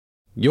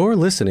You're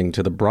listening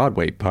to the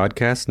Broadway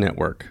Podcast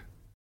Network.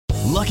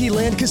 Lucky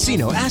Land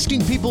Casino,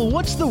 asking people,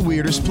 what's the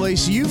weirdest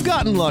place you've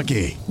gotten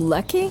lucky?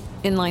 Lucky?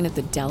 In line at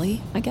the deli,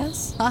 I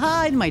guess?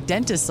 Aha, in my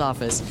dentist's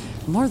office.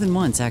 More than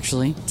once,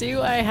 actually.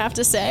 Do I have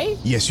to say?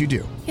 Yes, you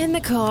do. In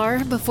the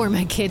car before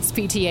my kids'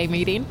 PTA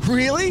meeting.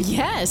 Really?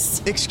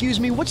 Yes. Excuse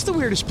me, what's the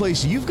weirdest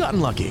place you've gotten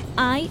lucky?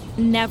 I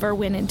never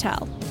win and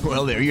tell.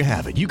 Well, there you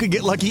have it. You can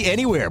get lucky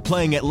anywhere,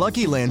 playing at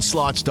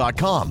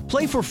LuckyLandSlots.com.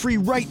 Play for free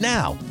right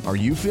now. Are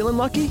you feeling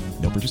lucky?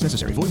 No purchase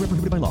necessary. Void where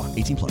prohibited by law.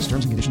 18+.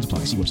 Terms and conditions apply.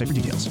 See website for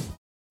details.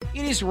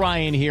 It is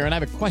Ryan here, and I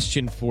have a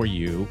question for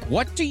you.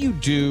 What do you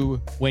do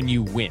when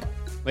you win?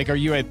 Like, are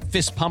you a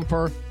fist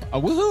pumper, a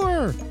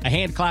woohooer, a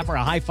hand clapper,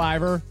 a high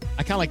fiver?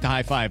 I kind of like the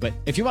high five, but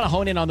if you want to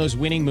hone in on those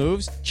winning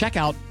moves, check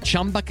out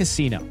Chumba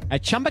Casino.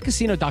 At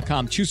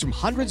ChumbaCasino.com, choose from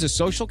hundreds of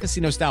social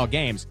casino-style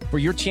games for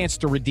your chance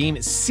to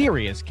redeem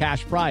serious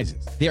cash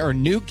prizes. There are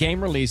new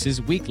game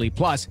releases weekly,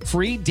 plus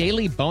free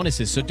daily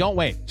bonuses. So don't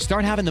wait.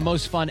 Start having the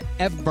most fun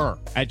ever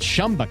at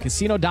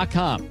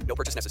ChumbaCasino.com. No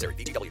purchase necessary.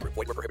 VGW. Void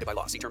where prohibited by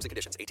law. See terms and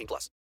conditions.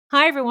 18+.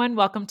 Hi, everyone.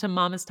 Welcome to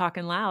Mama's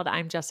Talking Loud.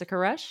 I'm Jessica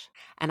Rush.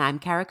 And I'm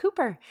Kara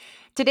Cooper.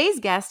 Today's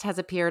guest has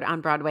appeared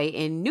on Broadway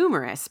in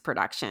numerous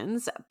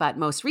productions, but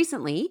most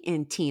recently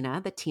in Tina,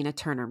 the Tina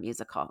Turner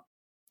musical.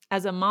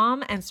 As a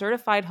mom and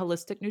certified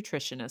holistic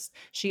nutritionist,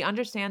 she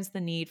understands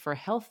the need for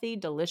healthy,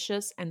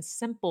 delicious, and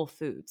simple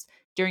foods.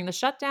 During the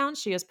shutdown,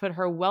 she has put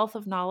her wealth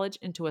of knowledge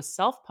into a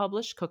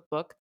self-published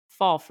cookbook,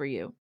 Fall For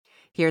You.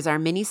 Here's our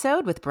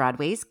mini-sode with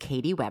Broadway's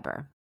Katie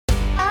Weber.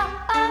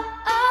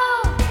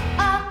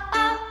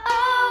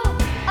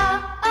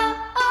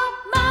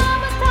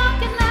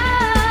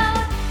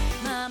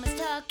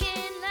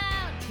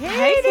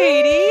 Hey,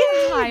 Katie.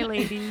 Hi,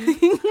 ladies.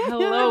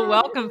 Hello,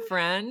 welcome,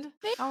 friend.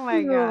 Oh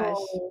my gosh.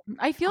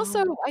 I feel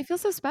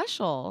so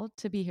special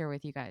to be here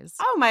with you guys.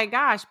 Oh my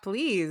gosh,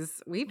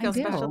 please. We feel I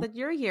do. special that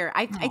you're here.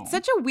 It's Oh.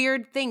 such a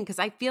weird thing because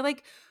I feel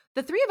like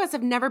the three of us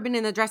have never been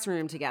in the dressing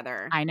room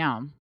together. I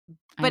know.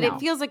 But it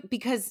feels like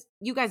because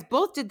you guys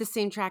both did the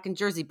same track in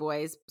Jersey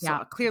Boys, so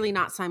Yeah. clearly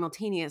not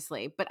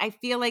simultaneously, but I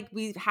feel like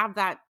we have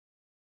that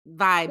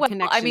vibe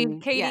connection. I mean,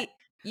 Katie,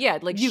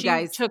 like You she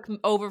guys took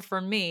over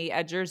from me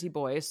at Jersey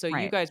Boys, so you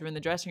Right. guys were in the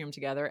dressing room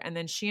together, and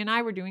then she and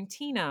I were doing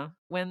Tina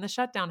when the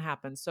shutdown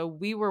happened, so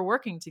we were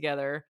working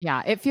together.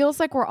 Yeah, it feels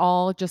like we're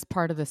all just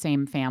part of the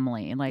same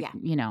family. Like, Yeah.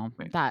 you know,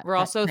 that We're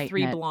also that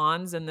three tight-knit.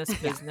 blondes in this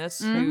business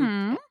who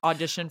Mhm.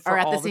 audition for are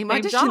at all the same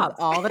auditions jobs.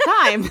 all the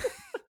time.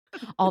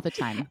 all the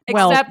time.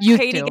 Except you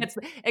Katie two.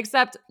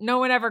 except no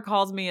one ever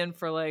calls me in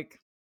for like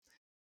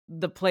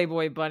the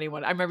Playboy Bunny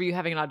one. I remember you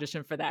having an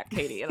audition for that,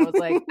 Katie, and I was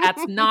like,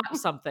 that's not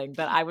something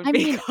that I would I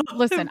be. mean,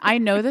 listen, I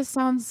know this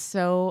sounds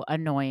so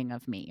annoying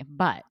of me,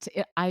 but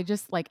I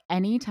just like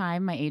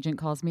anytime my agent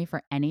calls me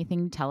for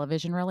anything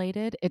television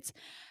related, it's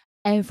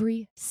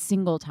every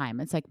single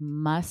time. It's like,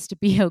 must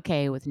be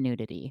okay with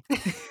nudity.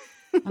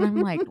 And I'm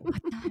like,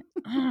 what the?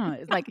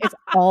 It's like, it's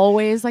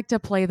always like to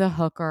play the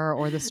hooker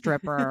or the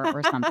stripper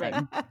or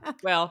something.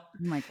 Well,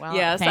 I'm like, well,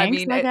 yes, thanks, I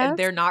mean, guess.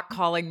 they're not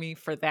calling me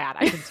for that.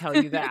 I can tell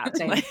you that.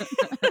 Same. Like-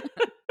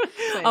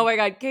 Same. Oh my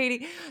God,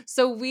 Katie.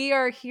 So we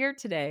are here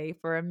today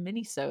for a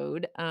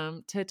mini-sode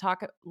to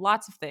talk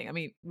lots of things. I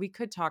mean, we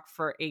could talk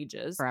for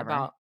ages Forever.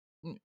 about,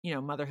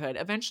 motherhood.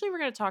 Eventually, we're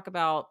going to talk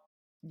about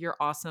your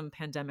awesome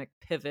pandemic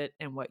pivot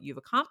and what you've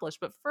accomplished.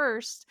 But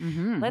first,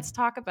 Mhm. let's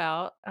talk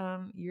about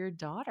your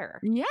daughter.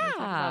 Can we talk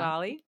about Yeah.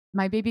 Ollie?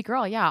 My baby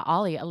girl, yeah,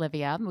 Ollie,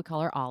 Olivia, we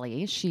call her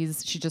Ollie. She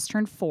just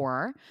turned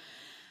 4.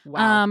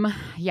 Wow.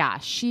 Yeah,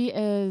 she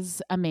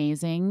is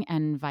amazing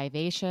and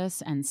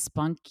vivacious and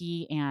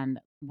spunky. And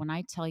when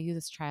I tell you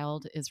this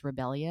child is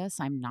rebellious,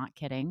 I'm not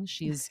kidding.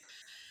 She's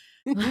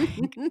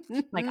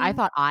like I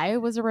thought I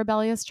was a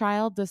rebellious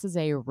child. This is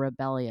a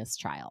rebellious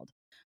child.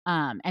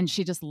 And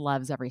she just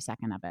loves every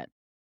second of it.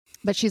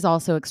 But she's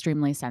also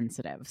extremely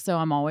sensitive. So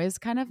I'm always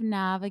kind of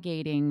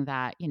navigating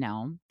that, I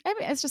mean,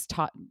 it's just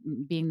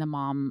being the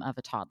mom of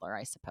a toddler,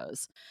 I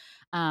suppose.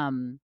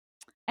 And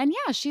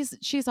yeah,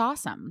 she's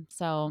awesome.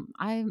 So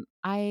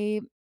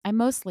I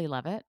mostly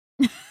love it.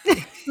 Is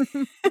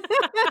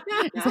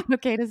that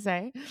okay to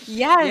say?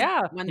 Yes.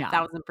 Yeah.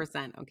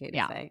 1000% okay to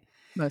Yeah. say.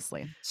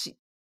 Mostly.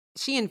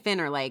 She and Finn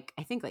are like,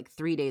 I think like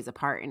 3 days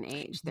apart in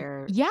age.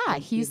 They're Yeah,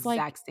 like he's the like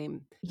exact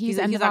same. he's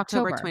end of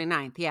October October.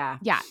 29th. Yeah.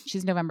 Yeah,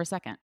 she's November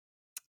 2nd.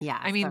 Yeah.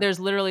 I mean, so- there's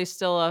literally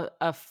still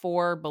a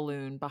 4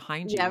 balloon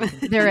behind you. Yeah. You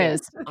can There see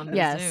is. it on the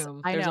Yes,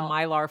 Zoom. I There's a know.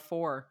 Mylar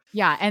 4.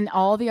 Yeah, and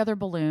all the other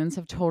balloons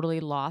have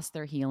totally lost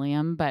their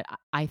helium, but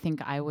I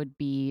think I would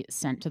be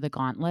sent to the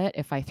gauntlet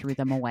if I threw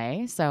them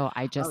away. So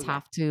I just yeah.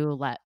 have to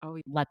let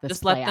this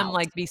Just play let them out.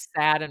 like be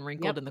sad and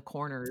wrinkled Yep. in the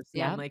corners.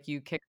 Yep. And like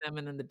you kick them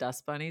and then the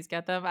dust bunnies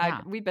get them.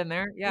 Yeah. We've been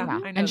there. Yeah, Yeah, I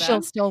know and that.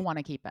 she'll still want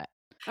to keep it.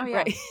 Oh yeah.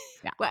 Right.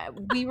 Yeah. Well,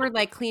 we were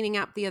like cleaning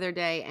up the other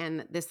day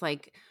and this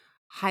like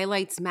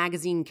Highlights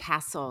magazine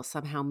castle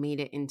somehow made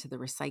it into the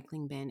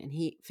recycling bin and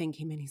Finn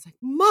came in, he's like,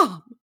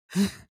 Mom,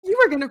 You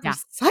were going to Yeah.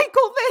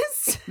 recycle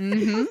this? I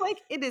Mhm. was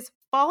like, it is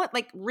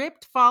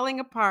ripped, falling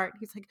apart.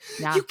 He's like,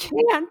 Yeah. you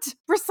can't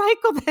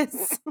recycle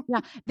this. Yeah.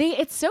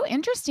 It's so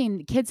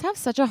interesting. Kids have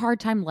such a hard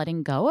time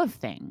letting go of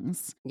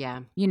things.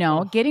 Yeah. You know,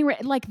 Ugh. getting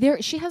rid like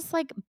she has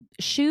like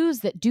shoes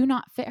that do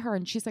not fit her,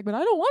 and she's like, "But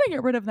I don't want to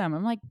get rid of them."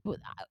 I'm like,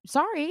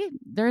 "Sorry,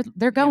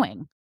 they're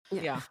going."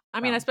 Yeah.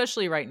 I mean,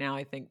 especially right now,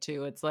 I think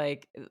too, it's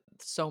like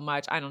so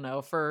much, I don't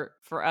know, for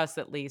us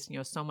at least,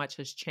 so much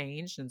has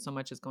changed and so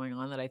much is going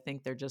on that I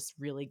think they're just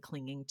really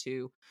clinging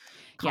to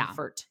Yeah.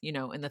 comfort,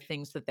 in the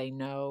things that they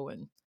know.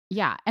 And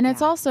Yeah, and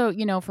it's Yeah.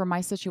 also, for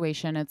my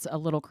situation, it's a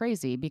little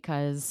crazy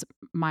because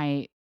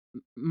my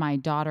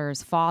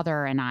daughter's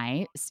father and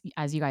I,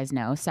 as you guys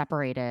know,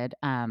 separated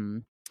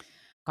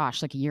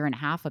like a year and a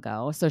half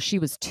ago. So she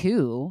was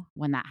 2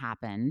 when that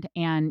happened.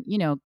 And,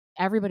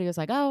 everybody was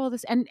like, "Oh, well,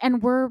 this," and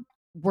we're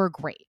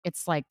great.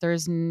 It's like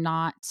there's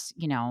not,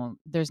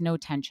 there's no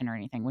tension or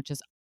anything, which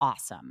is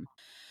awesome.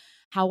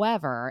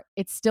 However,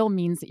 it still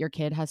means that your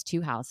kid has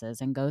 2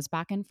 houses and goes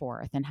back and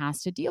forth and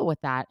has to deal with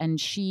that. And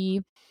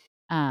she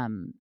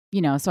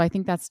so I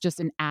think that's just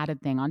an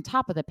added thing on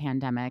top of the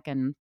pandemic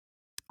and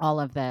all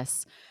of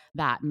this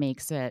that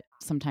makes it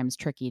sometimes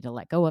tricky to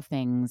let go of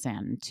things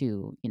and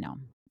to,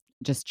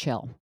 just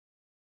chill.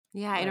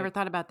 Yeah, I never Right.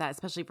 thought about that,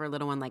 especially for a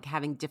little one, like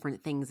having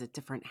different things at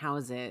different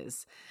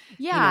houses.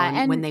 Yeah,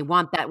 And when and they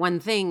want that one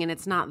thing and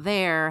it's not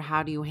there,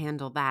 how do you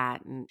handle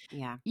that? And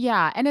yeah.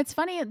 yeah, and it's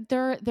funny,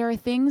 there are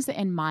things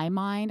in my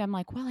mind, I'm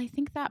like, "Well, I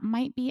think that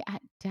might be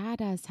at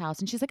Dada's house."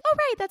 And she's like, "Oh,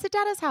 right, that's at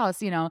Dada's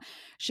house,"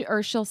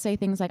 she'll say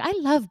things like, "I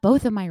love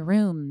both of my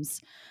rooms."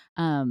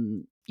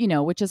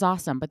 Which is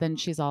awesome, but then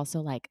she's also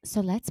like,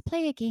 "So let's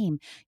play a game.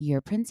 You're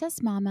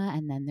Princess Mama,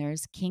 and then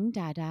there's King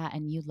Dada,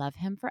 and you love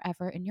him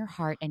forever in your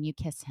heart, and you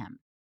kiss him."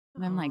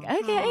 And I'm like, Aw.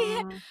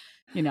 "Okay."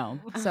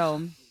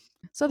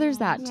 So there's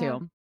that Yeah,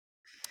 too,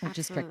 which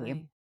is tricky.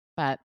 absolutely.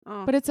 But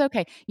Oh, it's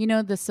okay.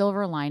 The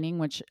silver lining,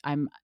 which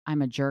I'm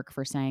a jerk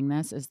for saying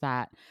this, is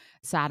that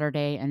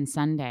Saturday and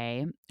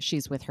Sunday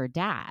she's with her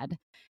dad,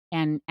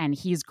 and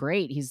he's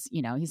great. He's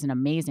an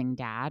amazing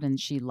dad, and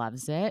she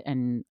loves it,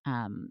 and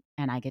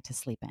I get to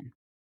sleep in.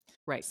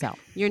 Right. So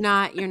you're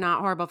not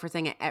horrible for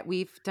saying it.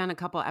 We've done a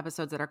couple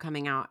episodes that are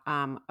coming out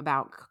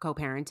about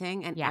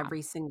co-parenting, and yeah,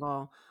 every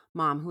single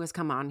mom who has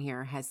come on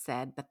here has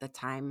said that the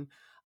time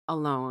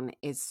alone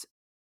is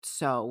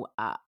so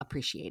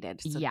appreciated.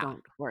 So yeah,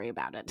 don't worry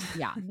about it.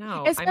 yeah. No, I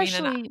mean,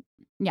 Especially,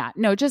 yeah,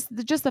 no, just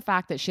the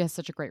fact that she has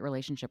such a great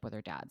relationship with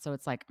her dad. So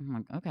it's like, I'm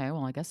like, okay,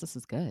 well, I guess this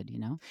is good,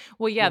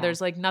 well, yeah, Yeah.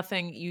 there's like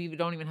nothing, you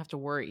don't even have to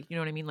worry. You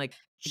know what I mean? Like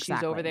she's over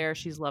Exactly. there,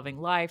 she's loving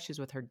life, she's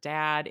with her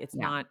dad.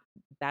 Yeah,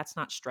 That's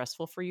not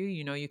stressful for you.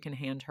 You can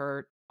hand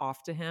her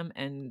off to him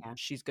and Yeah.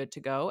 she's good to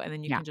go. And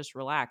then you yeah, can just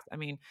relax. I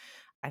mean,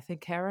 I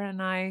think Kara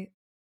and I,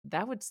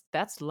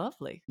 that's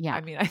lovely. yeah. I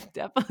mean, I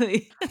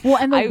definitely, Well,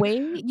 and the I, way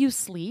you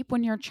sleep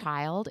when your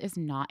child is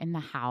not in the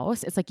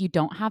house, it's like you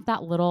don't have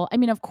that little, I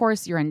mean, of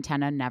course, your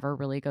antenna never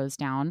really goes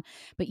down,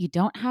 but you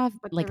don't have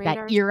But the like that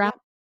radars, ear out,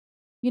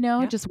 yep.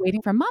 yeah. just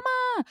waiting for mama.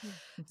 Mhm.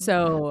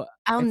 So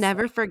I'll it's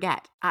never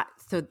forget.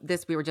 So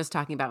this we were just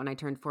talking about when I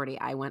turned 40.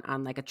 I went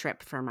on like a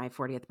trip for my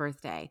 40th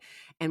birthday.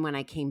 And when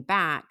I came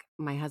back,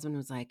 my husband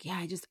was like, "Yeah,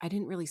 I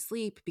didn't really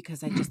sleep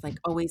because I just like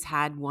always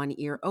had one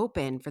ear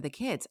open for the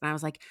kids." And I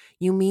was like,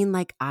 "You mean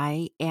like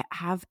I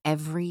have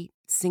every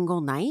single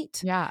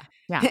night?" yeah,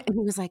 yeah, And he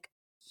was like,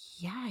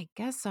 "Yeah, I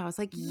guess so." I was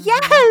like, Mhm.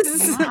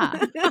 "Yes."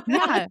 yeah,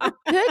 yeah.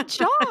 Good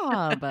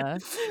job.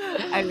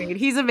 I mean,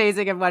 he's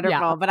amazing and Yeah.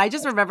 wonderful, but I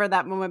just remember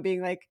that moment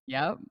being like,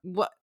 Yep.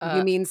 what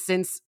you mean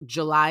since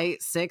July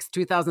 6th,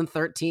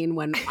 2013,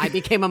 when I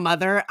became a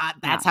mother,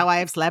 that's how I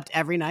have slept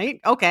every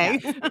night? Okay.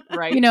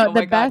 Right. Oh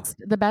my God.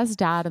 The best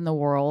dad in the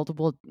world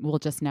will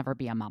just never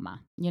be a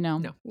mama,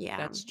 No, Yeah.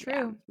 that's Yeah.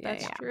 true. Yeah.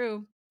 That's Yeah.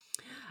 true.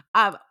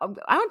 I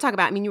want to talk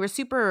about, I mean, you were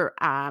super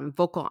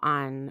vocal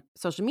on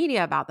social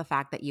media about the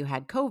fact that you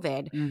had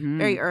COVID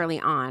very early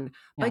on,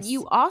 but Yes.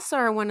 you also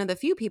are one of the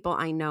few people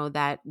I know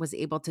that was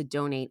able to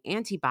donate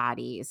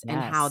antibodies and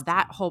how Yes.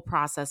 that whole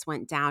process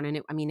went down. And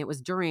it was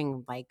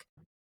during like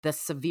the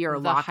severe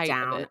The height of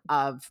lockdown it.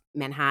 of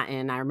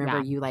Manhattan. I remember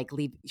Yeah. you like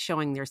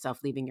showing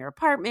yourself leaving your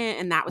apartment,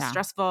 and that was Yeah.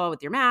 stressful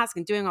with your mask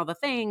and doing all the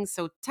things.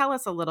 So tell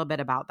us a little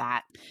bit about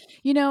that.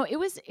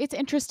 It's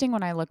interesting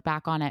when I look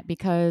back on it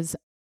because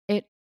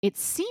it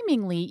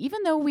seemingly,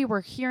 even though we were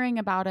hearing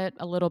about it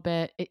a little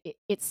bit,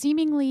 it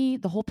seemingly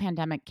the whole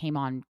pandemic came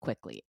on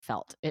quickly.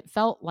 It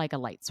felt like a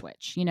light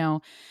switch,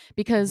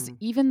 because Mhm.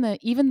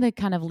 even the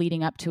kind of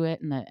leading up to it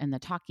and the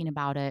talking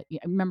about it. I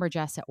remember,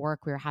 Jess, at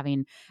work we were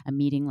having a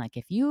meeting like,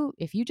 if you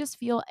just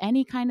feel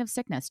any kind of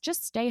sickness,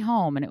 just stay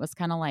home, and it was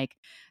kind of like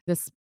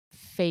this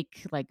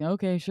fake, like,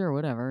 okay, sure,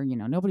 whatever,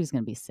 nobody's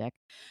going to be sick.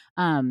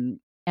 And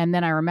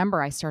then I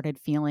remember I started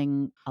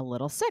feeling a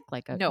little sick,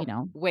 like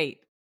No, wait.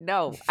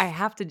 No, I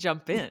have to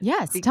jump in.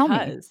 Yes, tell me.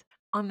 Because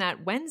on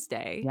that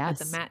Wednesday at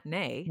the Yes.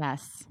 matinee,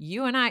 Yes.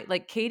 you and I,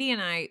 like Katie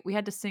and I, we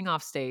had to sing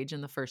off stage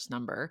in the first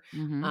number.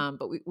 Mhm.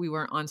 But we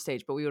weren't on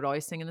stage, but we would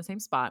always sing in the same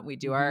spot. We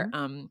do our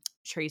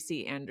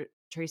Tracy and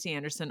Tracy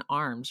Anderson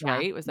arms, Yeah.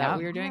 right? Was that what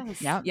we Yep. were doing?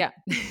 Yes. Yep.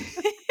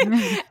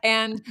 Yeah.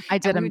 and I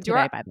did and we them would do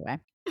today, our, by the way.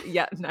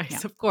 yeah, Yeah.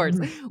 nice, of course.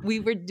 We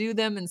would do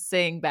them and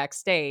sing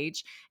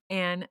backstage.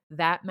 And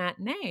that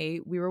matinee,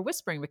 we were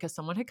whispering because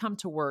someone had come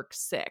to work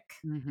sick.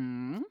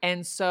 Mm-hmm.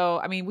 And so,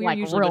 I mean, we were Like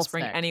usually real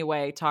whispering sick.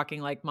 anyway,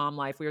 talking like mom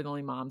life. We were the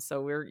only moms,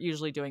 so we were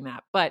usually doing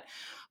that. But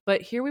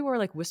here we were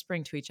like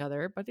whispering to each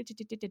other. But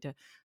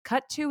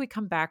cut to, we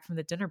come back from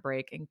the dinner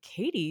break and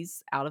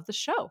Katie's out of the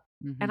show.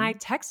 And I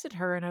Mm-hmm. texted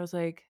her and I was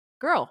like,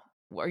 girl,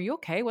 are you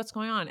okay? What's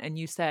going on? And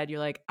you said, you're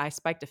like, I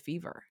spiked a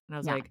fever. And I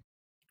was Yeah. like,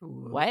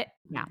 what?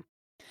 Yeah.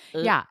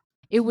 Ugh. Yeah.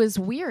 It was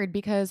weird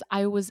because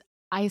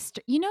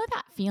you know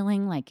that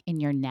feeling like in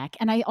your neck.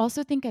 And I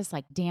also think as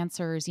like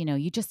dancers, you know,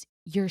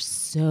 you're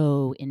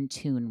so in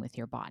tune with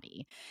your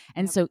body.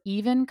 And Yep. so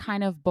even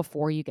kind of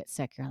before you get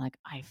sick, you're like,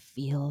 I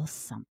feel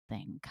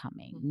something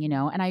coming, you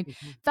know? And I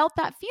Mhm. felt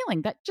that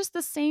feeling, that just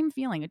the same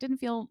feeling. It didn't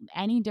feel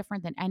any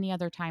different than any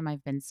other time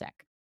I've been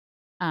sick.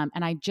 And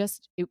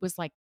it was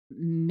like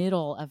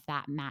middle of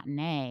that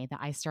matinee that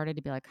I started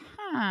to be like,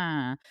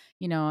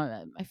 you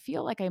know, I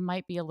feel like I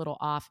might be a little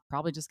off,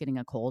 probably just getting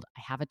a cold.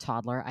 I have a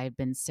toddler. I had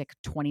been sick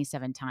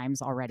 27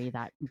 times already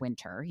that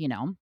winter, you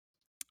know.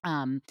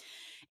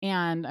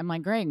 And I'm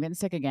like, great, I'm getting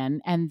sick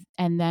again. And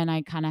then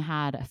I kind of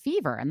had a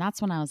fever. And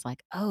that's when I was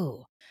like,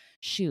 oh,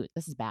 shoot,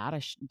 this is bad.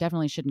 I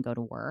definitely shouldn't go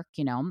to work,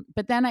 you know.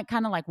 But then I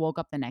kind of like woke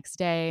up the next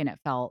day and it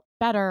felt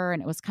better.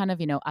 And it was kind of,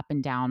 you know, up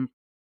and down.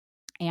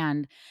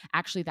 And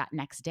actually, that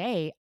next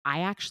day,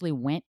 I actually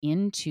went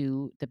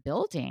into the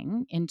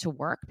building into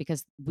work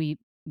because we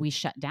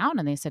shut down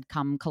and they said,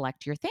 come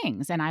collect your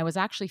things. And I was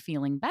actually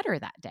feeling better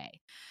that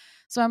day.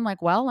 So I'm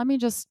like, well, let me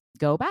just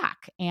go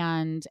back.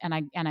 And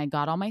I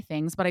got all my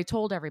things, but I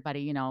told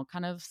everybody, you know,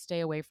 kind of stay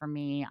away from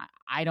me.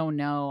 I don't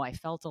know. I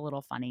felt a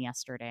little funny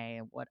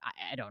yesterday.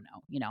 I don't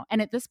know, you know.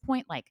 And at this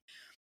point, like,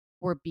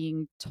 we're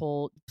being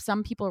told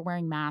some people are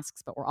wearing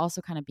masks, but we're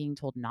also kind of being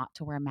told not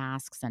to wear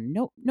masks, and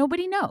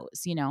nobody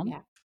knows, you know? Yeah.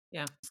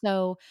 Yeah.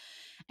 So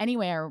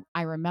anyway,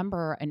 I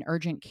remember an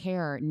urgent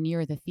care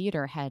near the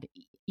theater had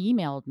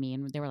emailed me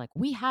and they were like,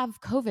 we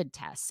have COVID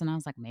tests. And I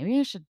was like, maybe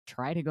I should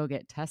try to go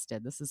get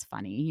tested. This is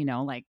funny, you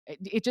know, like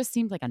it just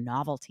seemed like a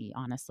novelty,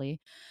 honestly.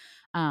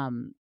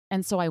 And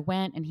so I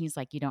went and he's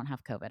like, you don't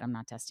have COVID. I'm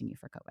not testing you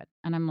for COVID.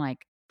 And I'm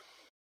like,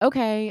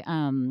 okay.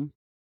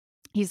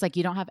 He's like,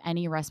 you don't have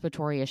any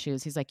respiratory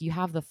issues. He's like, you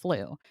have the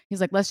flu. He's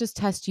like, let's just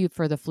test you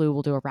for the flu.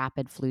 We'll do a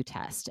rapid flu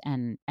test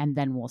and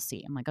then we'll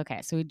see. I'm like,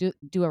 okay. So we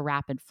do a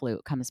rapid flu.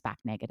 It comes back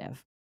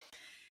negative.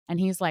 And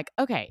he's like,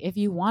 okay, if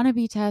you want to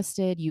be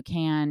tested, you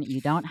can.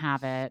 You don't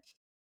have it.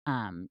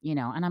 You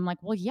know, and I'm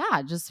like, well,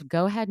 yeah, just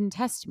go ahead and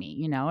test me,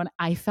 you know. And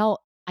I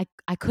felt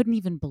I couldn't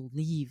even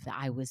believe that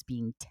I was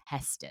being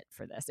tested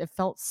for this. It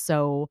felt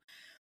so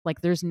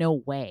like there's no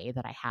way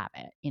that I have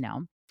it, you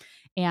know.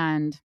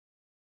 And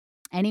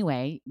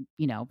anyway,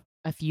 you know,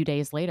 a few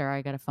days later,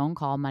 I got a phone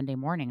call Monday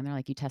morning and they're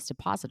like, you tested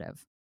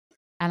positive.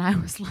 And I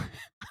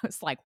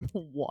was like,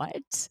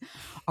 what?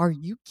 Are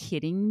you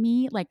kidding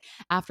me? Like,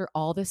 after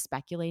all this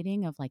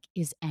speculating of like,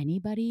 is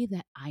anybody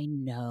that I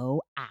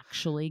know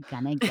actually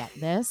gonna get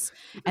this?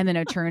 And then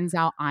it turns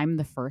out I'm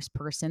the first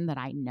person that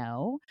I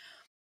know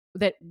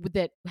that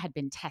had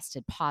been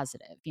tested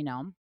positive, you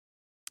know?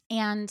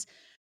 And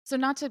so,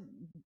 not to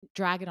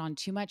drag it on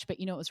too much, but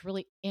you know, it was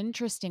really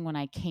interesting when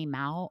I came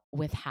out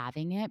with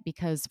having it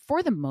because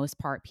for the most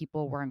part,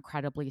 people were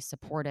incredibly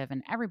supportive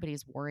and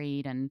everybody's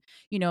worried. And,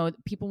 you know,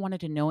 people wanted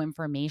to know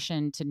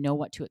information to know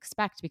what to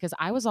expect because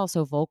I was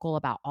also vocal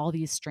about all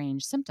these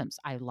strange symptoms.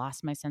 I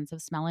lost my sense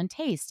of smell and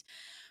taste.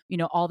 You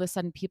know, all of a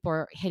sudden, people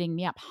are hitting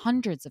me up.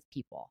 Hundreds of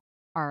people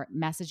are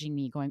messaging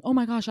me going, oh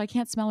my gosh, I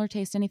can't smell or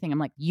taste anything. I'm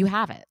like, you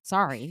have it.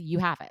 Sorry, you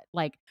have it.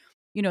 Like,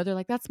 you know, they're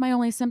like, that's my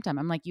only symptom.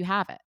 I'm like, you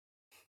have it.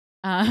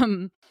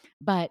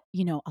 But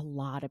you know, a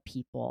lot of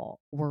people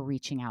were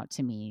reaching out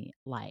to me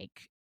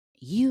like,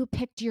 you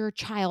picked your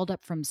child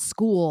up from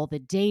school the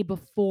day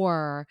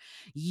before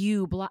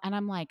you and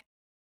I'm like,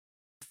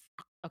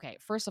 okay,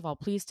 first of all,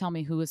 please tell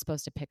me who was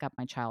supposed to pick up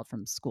my child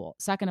from school.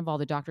 Second of all,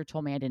 the doctor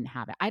told me I didn't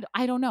have it.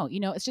 I don't know. You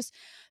know, it's just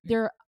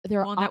Well,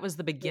 and that was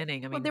the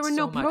beginning. I Well, mean, there were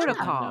no so much was unknown.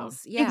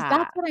 protocols. Yeah.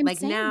 That's what I'm like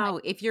saying. now,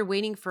 Like, if you're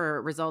waiting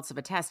for results of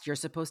a test, you're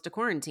supposed to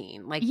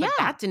quarantine. Like, yeah.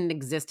 but that didn't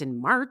exist in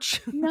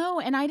March. No,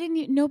 and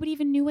nobody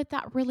even knew what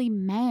that really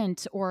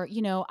meant. Or,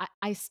 you know,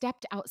 I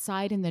stepped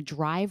outside in the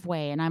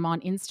driveway and I'm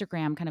on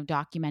Instagram kind of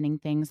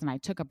documenting things and I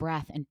took a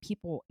breath and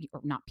people,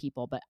 or not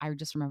people, but I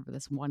just remember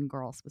this one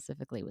girl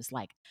specifically was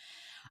like,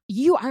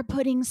 you are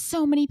putting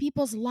so many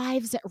people's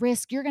lives at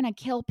risk. You're going to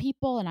kill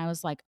people. And I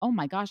was like, oh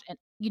my gosh. And,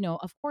 you know,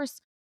 of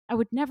course, I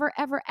would never,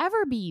 ever,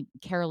 ever be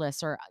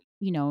careless or,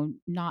 you know,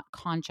 not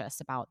conscious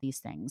about these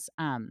things.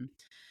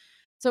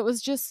 So it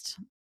was just,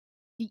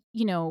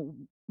 you know,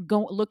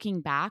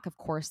 looking back, of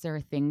course, there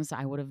are things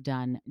I would have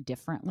done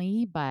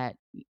differently, but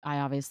I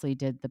obviously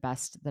did the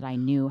best that I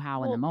knew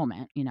how in the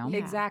moment, you know? Yeah.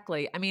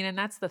 Exactly. I mean, and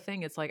that's the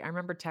thing. It's like I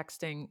remember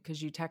texting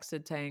because you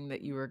texted saying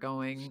that you were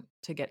going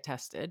to get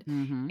tested,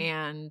 Mm-hmm.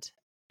 and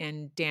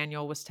and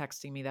Daniel was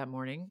texting me that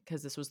morning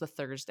because this was the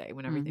Thursday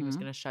when everything was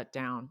Mhm. going to shut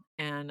down.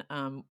 And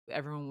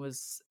everyone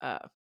was,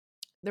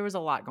 there was a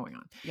lot going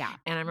on. Yeah.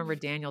 And I remember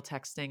Daniel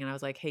texting and I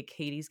was like, hey,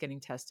 Katie's getting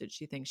tested.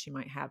 She thinks she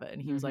might have it.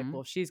 And he was like, Mhm.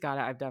 well, if she's got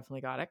it, I've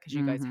definitely got it. Cause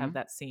you guys have Mhm.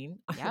 that scene.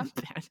 Yep.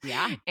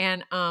 Yeah.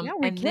 And, Yeah,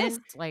 we and then,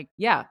 kissed, like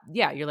yeah,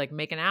 you're like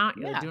making out,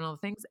 you're like yeah. doing all the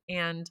things.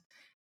 And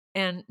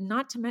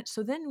not to mention,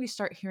 so then we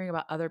start hearing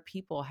about other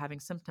people having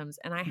symptoms.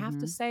 And I have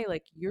to Mhm. say,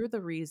 like, you're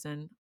the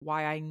reason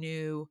why I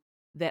knew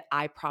that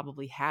I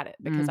probably had it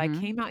because I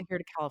Mhm. came out here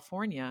to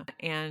California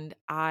and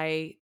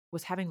I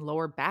was having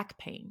lower back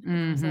pain.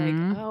 And I was like,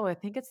 Mhm. oh, I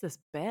think it's this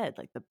bed.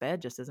 Like, the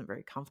bed just isn't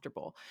very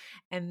comfortable.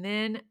 And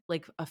then,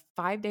 like,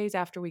 5 days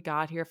after we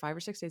got here, 5 or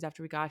 6 days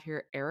after we got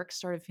here, Eric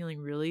started feeling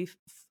really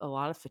a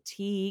lot of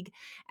fatigue.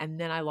 And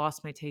then I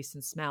lost my taste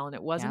and smell. And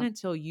it wasn't Yep.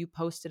 until you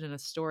posted in a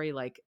story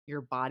like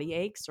your body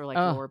aches or like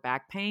Oh, lower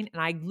back pain.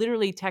 And I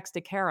literally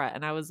texted Kara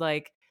and I was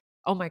like,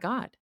 oh my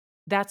God,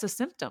 that's a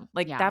symptom.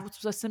 Like yeah. that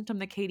was a symptom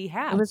that Katie It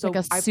had. was like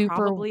a So I super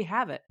probably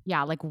have it.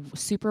 yeah, like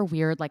super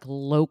weird, like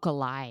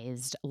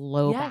localized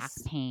low back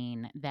Yes.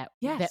 pain that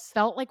Yes.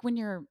 felt like when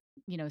you're,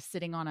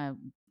 sitting on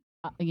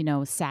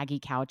a saggy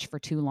couch for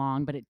too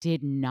long, but it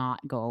did not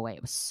go away.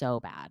 It was so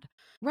bad.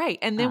 Right.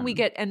 And then Um,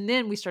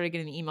 we started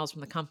getting emails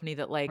from the company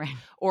that like, right.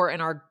 or in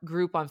our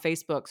group on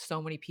Facebook,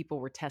 so many people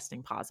were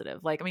testing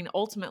positive. Like, I mean,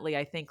 ultimately,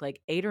 I think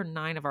like 8 or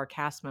 9 of our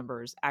cast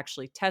members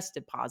actually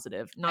tested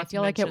positive, I not to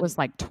feel like it mention, was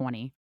like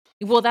 20.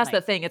 well, that's the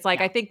Like, thing. It's like,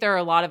 yeah. I think there are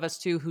a lot of us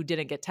too who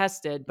didn't get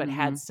tested, but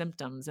had Mhm.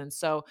 symptoms. And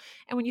so,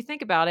 and when you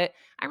think about it,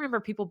 I remember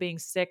people being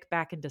sick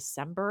back in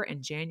December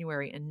and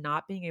January and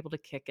not being able to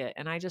kick it.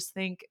 And I just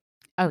think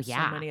Oh, so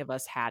yeah. many of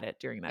us had it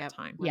during that Yep.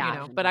 time,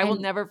 Yeah. but I will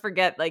 100%. never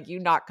forget like you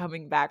not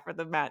coming back for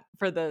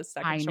the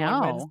second I show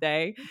on know.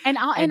 Wednesday And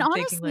and thinking like,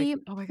 honestly,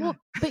 oh my God. well,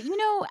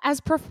 but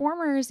as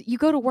performers, you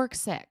go to work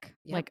sick.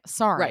 Yep. Like, Right.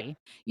 sorry.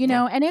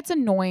 Yeah. And it's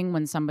annoying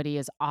when somebody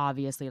is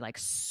obviously like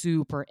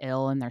super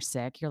ill and they're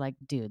sick. You're like,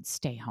 dude,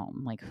 stay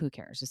home. Like, who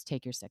cares? Just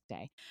take your sick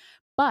day.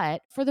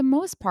 But for the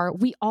most part,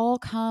 we all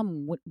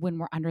come when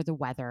we're under the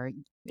weather.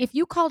 Yeah. If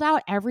you called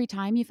out every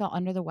time you felt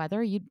under the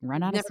weather, you'd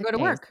run out of Never sick go to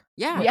days. work.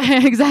 Yeah.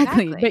 Yeah,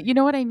 exactly. But Exactly. you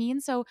know what I mean?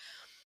 So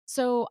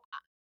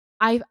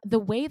the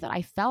way that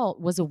I felt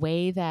was a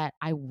way that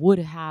I would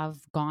have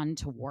gone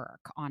to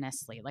work,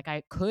 honestly. Like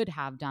I could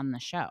have done the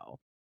show.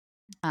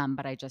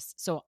 But I just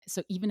so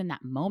even in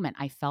that moment,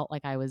 I felt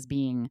like I was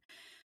being,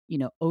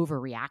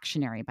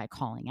 overreactionary by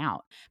calling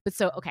out. But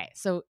so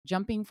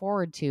jumping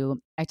forward to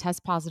I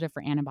test positive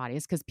for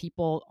antibodies because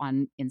people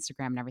on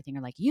Instagram and everything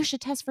are like, you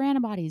should test for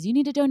antibodies. You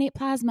need to donate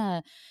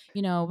plasma,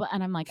 and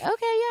I'm like,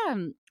 okay, yeah,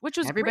 which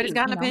was Everybody's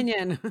great, got an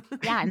opinion.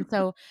 yeah, and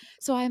so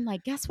I'm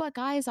like, guess what,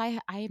 guys?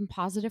 I am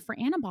positive for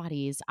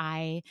antibodies.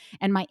 And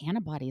my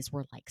antibodies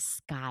were like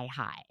sky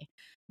high.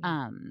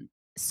 Mm.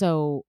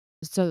 So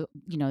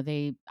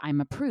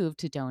I'm approved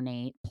to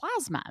donate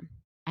plasma.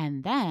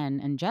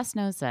 And Jess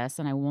knows this,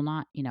 and I will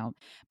not,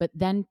 but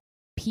then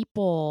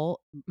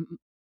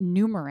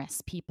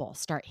numerous people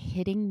start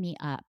hitting me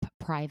up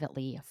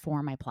privately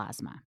for my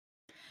plasma.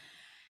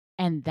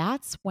 And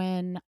that's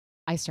when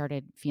I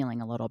started feeling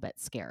a little bit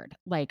scared.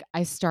 Like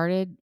I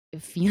started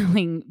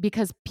feeling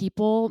because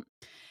people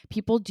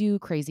do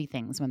crazy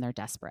things when they're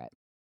desperate.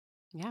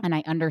 Yeah. And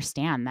I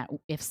understand that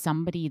if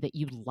somebody that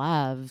you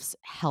love's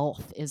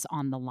health is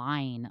on the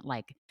line,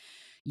 like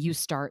you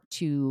start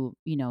to,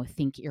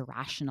 think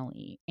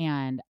irrationally.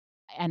 And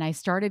I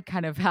started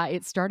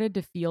it started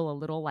to feel a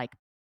little like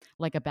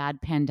a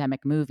bad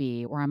pandemic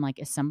movie where I'm like,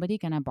 is somebody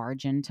going to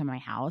barge into my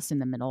house in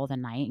the middle of the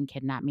night and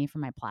kidnap me for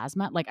my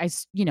plasma? Like I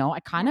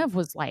kind of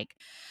was like,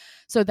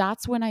 so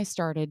that's when I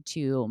started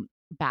to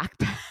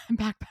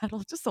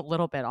backpedal just a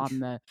little bit on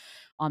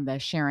the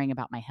sharing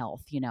about my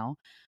health,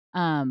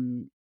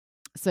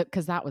 so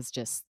cuz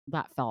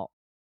that felt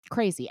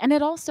crazy. And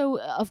it also,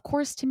 of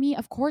course, to me,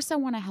 of course I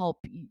want to help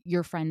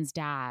your friend's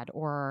dad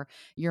or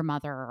your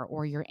mother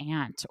or your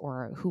aunt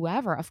or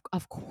whoever.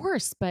 Of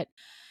course, but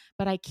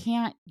I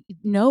can't.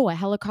 No, a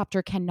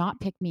helicopter cannot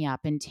pick me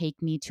up and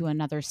take me to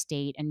another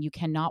state, and you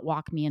cannot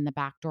walk me in the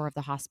back door of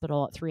the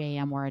hospital at 3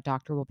 a.m. where a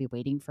doctor will be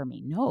waiting for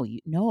me. No,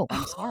 no,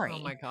 I'm sorry. Oh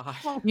my God.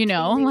 Oh, Katie,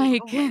 oh my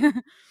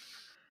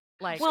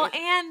Like Well,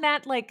 and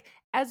that like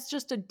as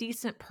just a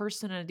decent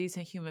person and a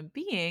decent human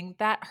being,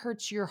 that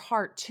hurts your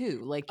heart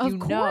too. Like of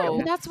course,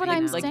 but that's what I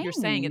I'm know. like you're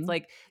saying, it's saying.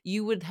 like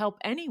you would help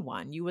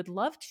anyone. You would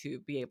love to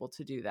be able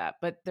to do that,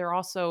 but there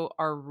also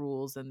are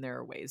rules and there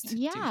are ways to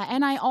do Yeah,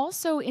 and I things.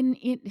 also in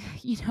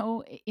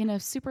in a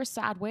super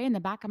sad way in the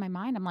back of my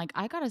mind, I'm like,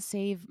 I got to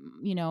save,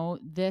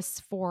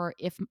 this for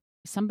if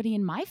somebody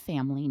in my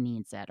family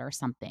needs it or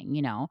something.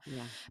 Yeah.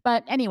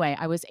 But anyway,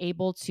 I was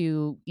able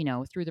to,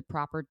 through the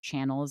proper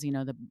channels,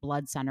 the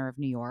Blood Center of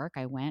New York,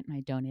 I went and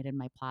I donated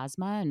my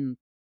plasma, and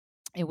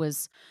it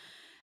was,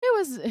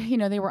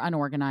 they were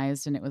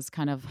unorganized and it was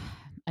kind of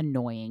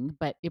annoying,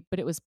 but it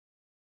was,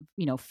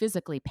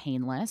 physically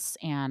painless.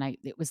 And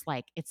it was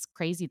like, it's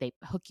crazy. They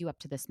hook you up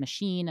to this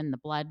machine and the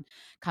blood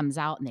comes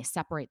out and they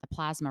separate the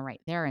plasma right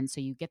there. And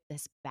so you get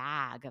this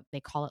bag of, they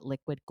call it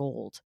liquid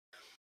gold.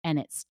 and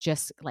it's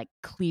just like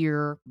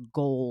clear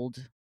gold,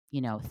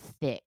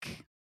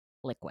 thick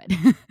liquid.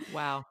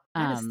 Wow.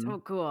 That is so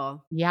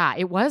cool. Yeah,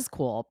 it was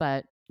cool,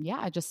 but yeah,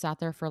 I just sat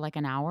there for like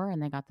an hour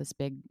and they got this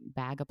big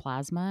bag of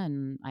plasma,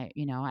 and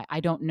I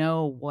don't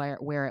know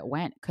where it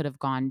went. Could have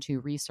gone to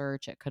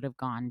research. It could have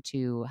gone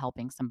to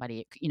helping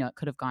somebody. It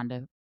could have gone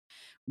to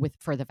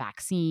for the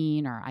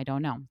vaccine, or I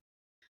don't know.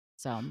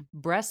 So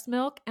breast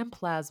milk and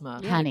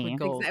plasma, honey.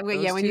 gold.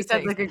 Exactly. Yeah, when you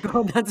said liquid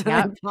gold, that's what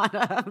I thought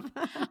of.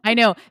 I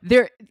know.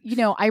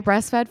 I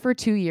breastfed for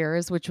 2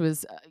 years, which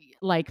was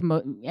like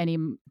any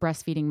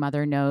breastfeeding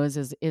mother knows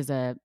is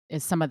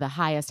some of the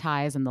highest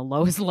highs and the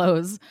lowest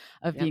lows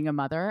of being a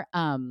mother.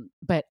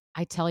 But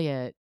I tell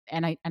you,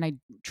 and I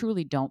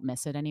truly don't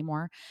miss it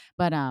anymore.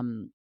 But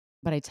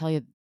I tell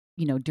you,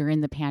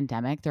 during the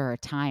pandemic, there are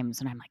times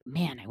when I'm like,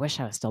 man, I wish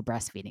I was still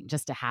breastfeeding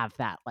just to have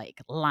that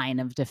like line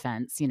of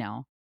defense.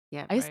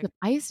 Yeah,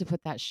 I used to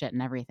put that shit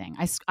in everything.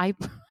 I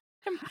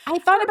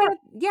thought about it.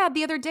 Yeah,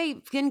 the other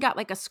day, Finn got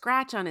like a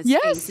scratch on his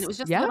face, and it was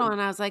just little,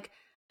 and I was like,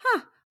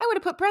 I would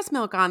have put breast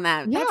milk on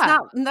that. Yeah.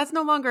 That's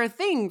no longer a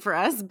thing for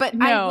us, but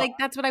No.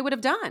 that's what I would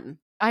have done.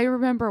 I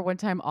remember one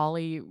time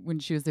Ollie, when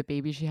she was a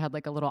baby, she had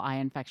like a little eye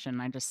infection,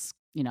 and I just,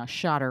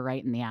 shot her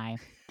right in the eye.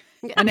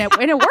 And it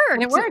worked. And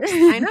it works.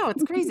 I know,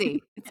 it's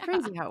crazy. It's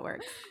crazy how it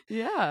works.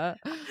 Yeah,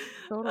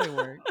 totally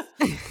works.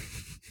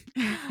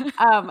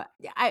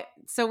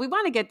 So we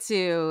want to get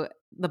to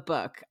the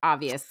book,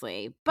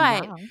 obviously,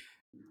 but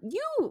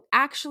you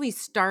actually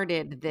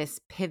started this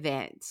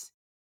pivot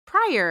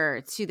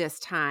prior to this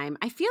time.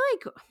 I feel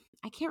like,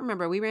 I can't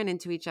remember. We ran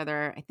into each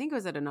other. I think it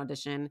was at an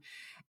audition,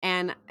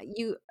 and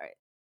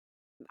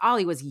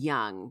Ollie was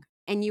young,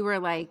 and you were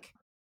like,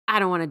 I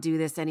don't want to do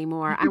this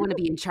anymore. I want to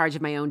be in charge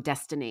of my own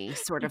destiny,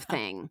 sort of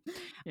thing.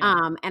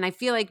 Yeah. And I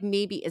feel like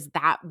maybe is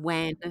that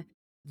when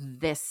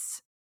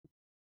this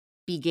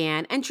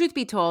began. And truth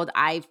be told,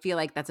 I feel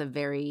like that's a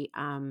very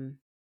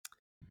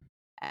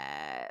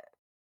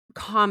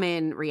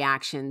common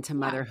reaction to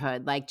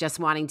motherhood, like just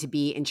wanting to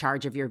be in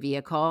charge of your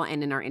vehicle.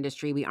 And in our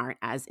industry, we aren't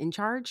as in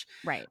charge.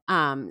 Right.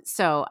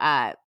 So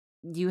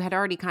you had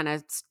already kind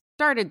of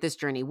started this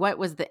journey. What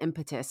was the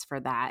impetus for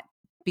that,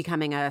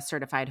 becoming a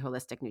certified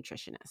holistic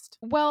nutritionist?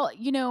 Well,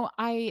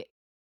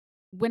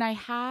 when I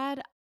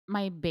had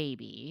my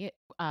baby,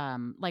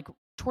 like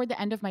toward the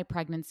end of my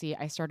pregnancy,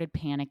 I started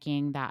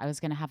panicking that I was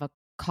going to have a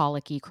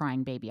colicky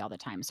crying baby all the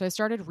time. So I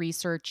started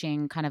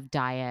researching kind of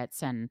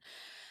diets and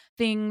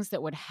things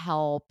that would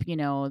help,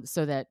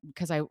 so that,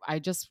 because I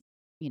just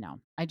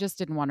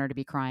didn't want her to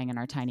be crying in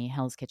our tiny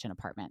Hell's Kitchen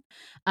apartment.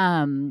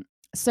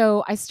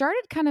 So I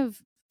started kind of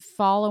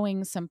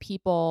following some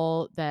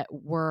people that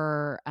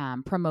were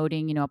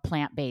promoting, a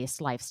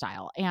plant-based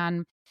lifestyle.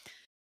 And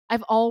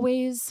I've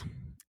always,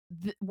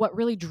 what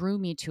really drew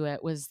me to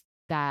it was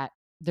that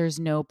there's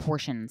no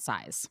portion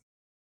size,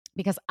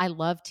 because I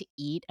love to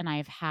eat, and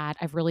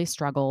I've really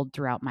struggled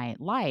throughout my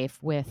life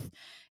with,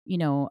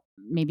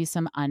 maybe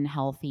some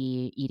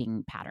unhealthy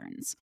eating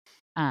patterns,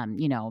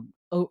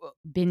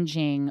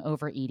 binging,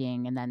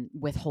 overeating, and then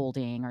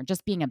withholding, or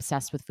just being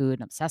obsessed with food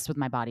and obsessed with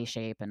my body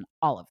shape and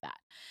all of that.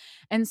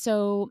 And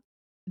so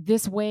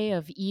this way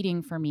of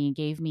eating for me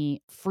gave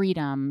me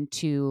freedom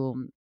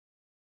to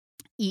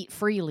eat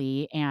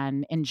freely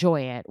and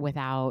enjoy it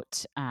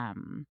without,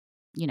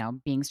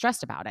 being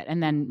stressed about it.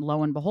 And then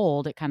lo and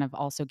behold, it kind of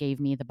also gave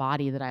me the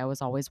body that I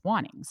was always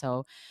wanting.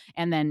 So,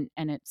 and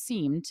it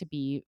seemed to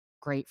be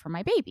great for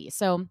my baby.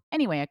 So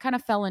anyway, I kind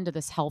of fell into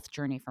this health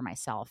journey for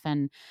myself,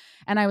 and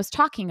I was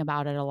talking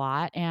about it a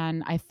lot,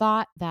 and I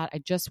thought that I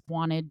just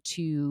wanted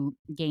to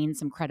gain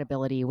some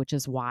credibility, which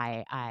is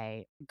why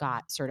I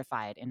got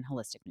certified in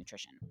holistic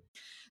nutrition.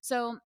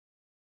 So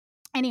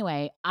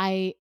anyway,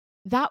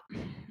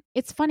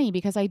 it's funny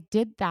because I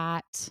did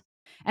that.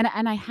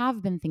 And I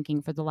have been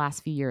thinking for the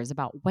last few years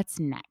about what's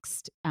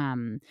next,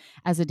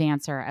 as a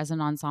dancer, as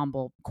an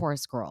ensemble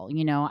chorus girl.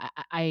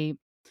 I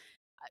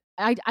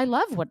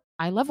love what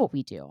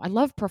we do. I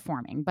love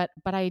performing, but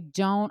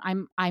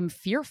I'm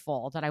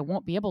fearful that I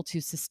won't be able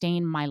to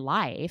sustain my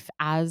life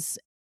as,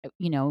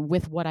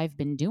 with what I've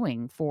been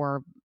doing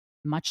for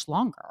much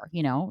longer,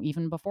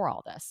 even before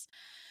all this.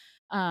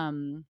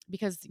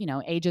 Because,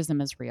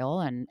 ageism is real,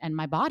 and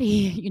my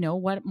body,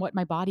 what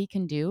my body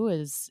can do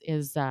is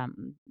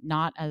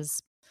not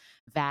as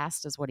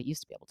vast as what it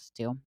used to be able to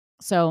do.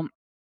 So,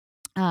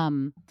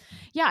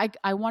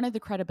 I wanted the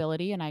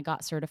credibility, and I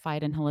got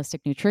certified in holistic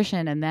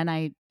nutrition, and then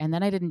I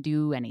didn't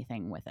do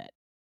anything with it.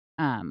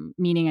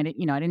 Meaning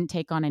I didn't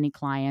take on any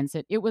clients.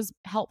 It was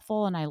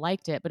helpful and I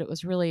liked it, but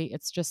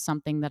it's just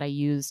something that I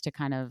use to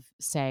kind of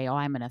say, oh,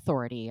 I'm an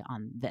authority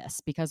on this,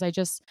 because I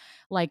just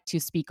like to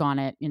speak on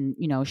it and,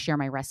 share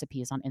my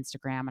recipes on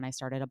Instagram. And I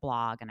started a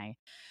blog and I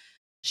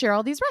share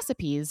all these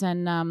recipes.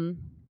 And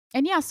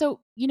yeah, so,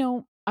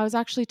 I was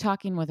actually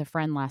talking with a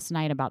friend last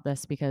night about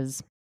this,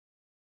 because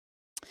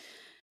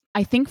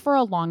I think for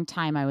a long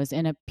time I was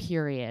in a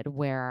period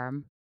where,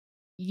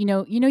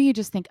 you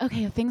just think,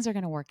 okay, things are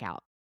going to work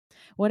out.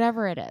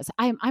 whatever it is.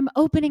 I'm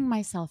opening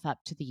myself up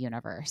to the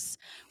universe.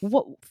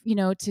 What,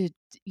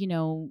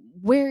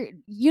 where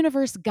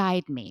universe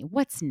guide me.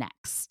 What's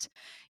next?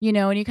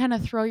 And you kind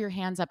of throw your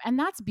hands up, and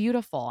that's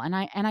beautiful. And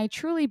I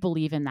truly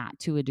believe in that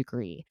to a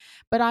degree.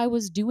 But I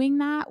was doing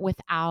that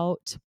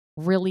without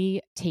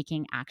really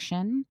taking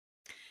action.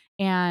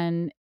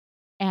 And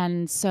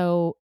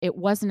so it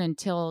wasn't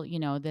until,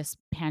 this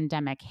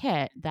pandemic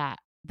hit that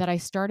I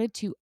started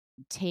to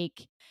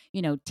take,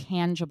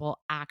 tangible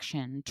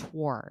action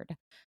toward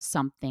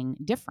something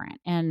different.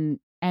 And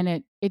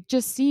it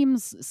just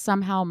seems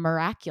somehow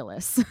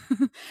miraculous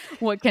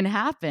what can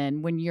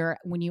happen when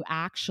you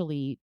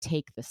actually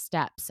take the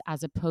steps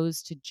as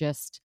opposed to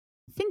just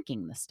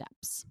thinking the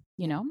steps,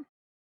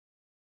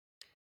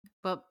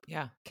 Well,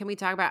 Yeah. can we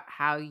talk about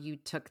how you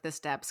took the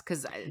steps?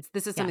 Because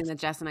this is something Yes. that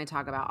Jess and I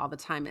talk about all the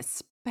time,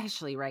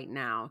 especially right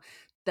now.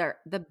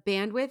 The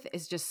bandwidth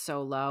is just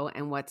so low,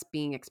 and what's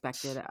being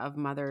expected of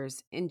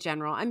mothers in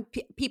general and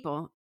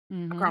people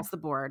Mhm. across the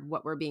board,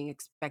 what we're being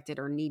expected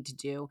or need to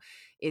do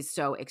is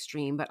so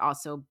extreme. But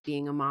also,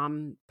 being a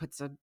mom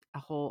puts a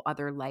whole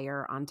other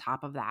layer on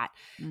top of that.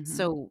 Mhm.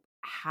 So,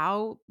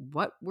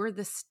 what were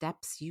the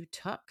steps you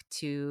took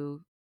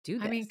to do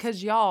this? I mean,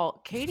 because y'all,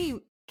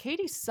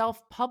 Katie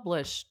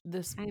self-published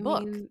this I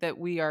book mean, that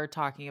we are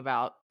talking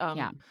about.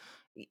 Yeah.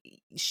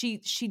 She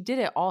did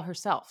it all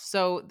herself.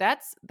 So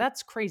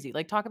that's crazy.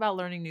 Like, talk about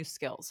learning new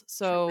skills.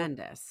 So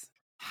tremendous.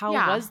 how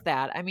Yeah. was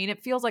that? I mean,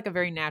 it feels like a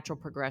very natural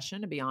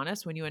progression, to be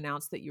honest. When you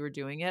announced that you were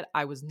doing it,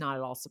 I was not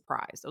at all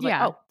surprised. I was like,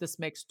 Yeah. oh, this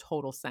makes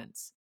total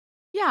sense.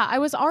 Yeah, I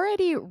was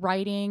already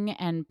writing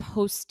and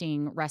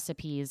posting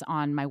recipes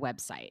on my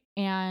website,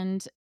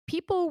 and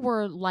people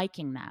were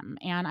liking them,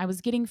 and I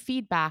was getting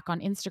feedback on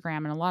Instagram,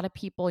 and a lot of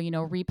people,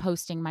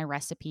 reposting my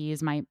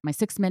recipes, my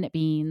 6-minute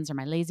beans or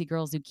my lazy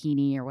girl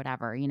zucchini or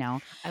whatever.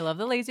 I love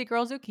the Lazy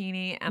Girl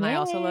zucchini, and I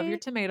also love your Yay.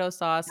 tomato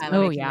sauce. I You've love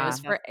been Oh making yeah. this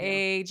for Yes, too.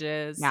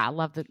 ages. Yeah, I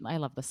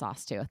love the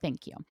sauce too.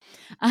 Thank you.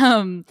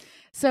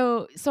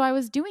 So I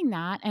was doing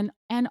that,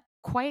 and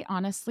quite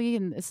honestly,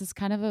 and this is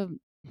kind of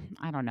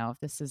I don't know if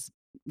this is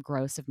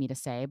gross of me to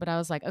say, but I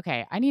was like,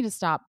 okay, I need to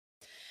stop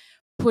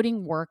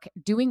doing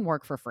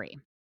work for free.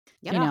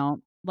 Yep.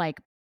 Like,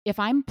 if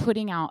I'm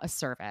putting out a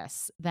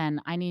service,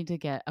 then I need to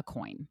get a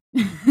coin.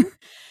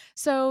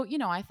 So,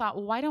 I thought,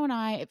 well, why don't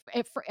I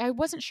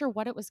wasn't sure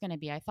what it was going to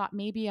be. I thought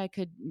maybe I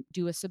could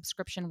do a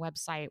subscription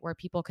website where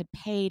people could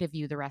pay to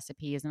view the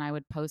recipes and I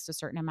would post a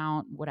certain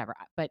amount, whatever.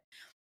 But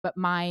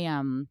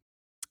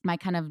my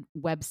kind of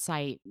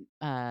website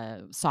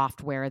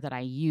software that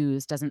I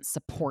use doesn't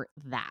support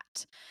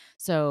that.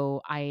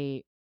 So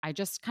I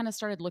just kind of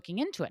started looking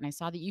into it, and I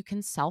saw that you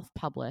can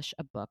self-publish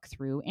a book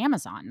through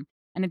Amazon,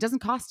 and it doesn't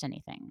cost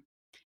anything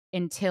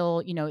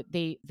until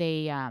they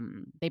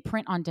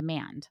print on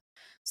demand.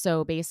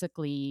 So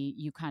basically,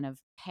 you kind of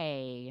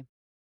pay,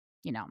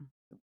 you know,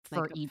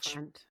 for Like each.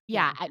 upfront.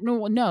 Yeah,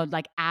 no,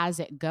 like as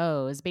it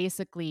goes.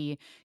 Basically,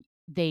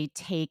 they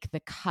take the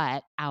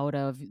cut out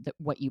of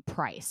what you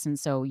price, and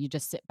so you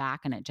just sit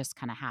back and it just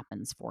kind of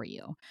happens for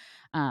you.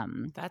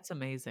 That's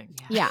amazing.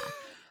 Yeah.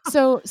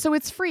 So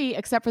it's free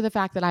except for the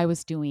fact that I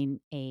was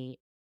doing a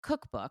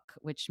cookbook,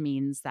 which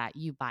means that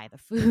you buy the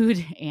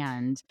food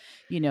and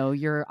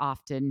you're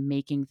often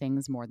making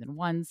things more than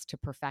once to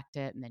perfect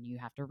it, and then you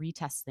have to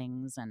retest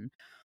things, and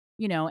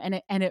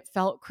it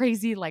felt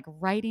crazy. Like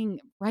writing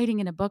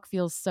in a book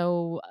feels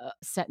so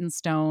set in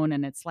stone,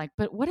 and it's like,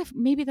 but what if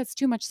maybe that's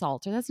too much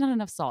salt or that's not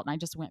enough salt? And I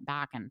just went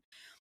back and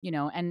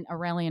and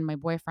Aurelian, my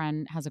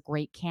boyfriend, has a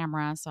great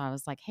camera, so I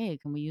was like, hey,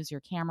 can we use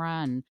your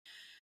camera?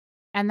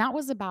 And that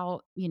was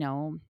about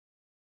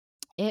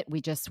it.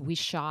 We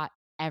shot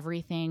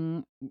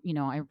everything.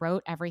 I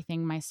wrote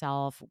everything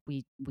myself.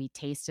 We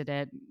tasted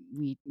it.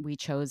 We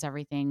chose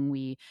everything.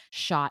 We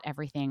shot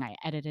everything. I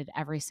edited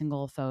every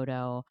single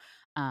photo.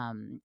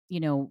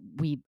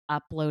 We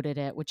uploaded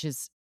it, which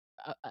is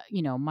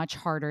much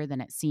harder than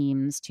it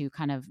seems to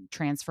kind of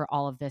transfer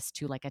all of this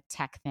to like a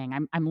tech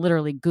thing. I'm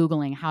literally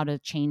Googling how to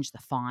change the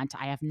font.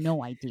 I have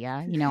no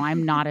idea.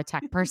 I'm not a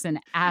tech person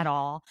at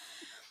all.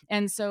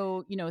 And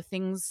so,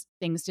 things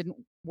didn't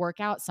work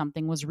out.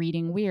 Something was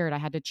reading weird. I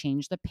had to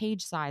change the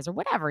page size or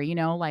whatever,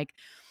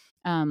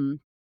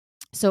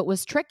 so it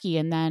was tricky.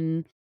 And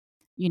then,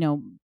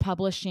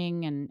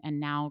 publishing and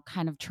now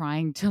kind of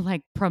trying to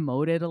like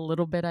promote it a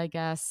little bit, I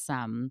guess.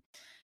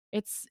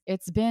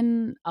 It's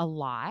been a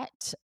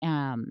lot.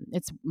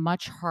 It's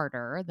much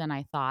harder than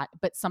I thought,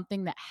 but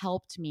something that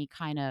helped me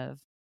kind of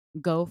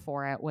go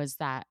for it was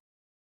that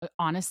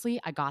honestly,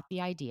 I got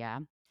the idea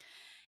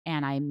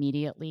and I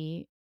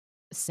immediately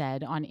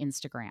said on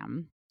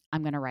Instagram,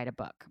 I'm going to write a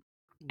book.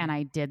 And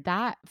I did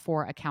that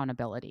for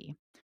accountability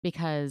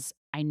because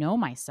I know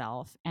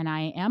myself and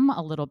I am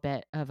a little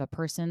bit of a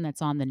person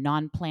that's on the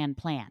non-plan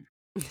plan.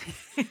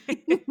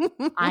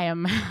 I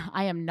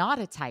am not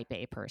a type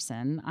A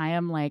person. I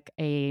am like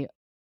a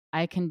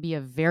I can be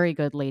a very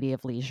good lady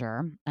of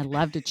leisure. I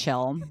love to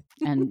chill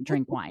and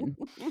drink wine.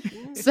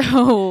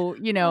 So,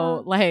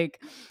 like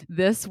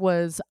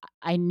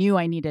I knew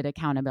I needed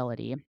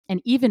accountability.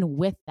 And even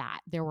with that,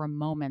 there were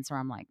moments where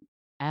I'm like,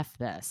 F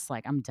this,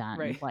 like I'm done.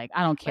 Right. Like,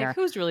 I don't care. Like,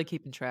 who's really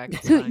keeping track?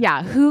 It's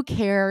fine. Who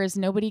cares?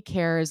 Nobody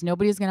cares.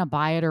 Nobody's going to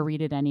buy it or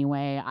read it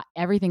anyway.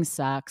 Everything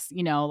sucks,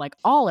 like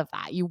all of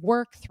that. You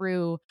work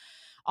through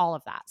all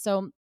of that.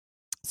 So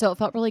it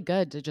felt really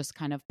good to just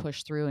kind of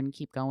push through and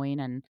keep going.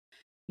 And,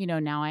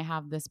 now I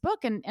have this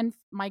book and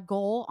my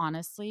goal,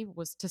 honestly,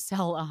 was to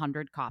sell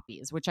 100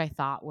 copies, which I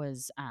thought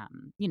was, a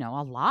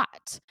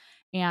lot.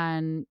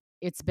 And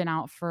it's been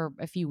out for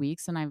a few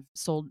weeks and I've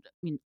sold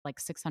like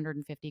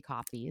 650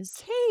 copies.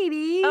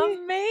 Katie.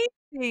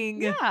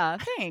 Amazing. Yeah,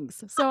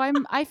 thanks. So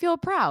I feel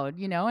proud,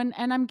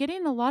 and I'm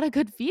getting a lot of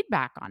good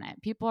feedback on it.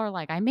 People are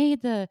like, I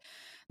made the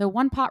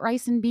one pot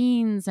rice and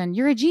beans and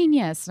you're a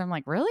genius. And I'm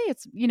like, really?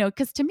 It's,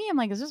 because to me, I'm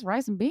like, it's just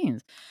rice and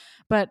beans.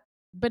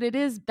 But it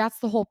is, that's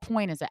the whole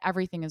point, is that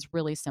everything is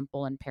really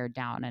simple and pared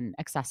down and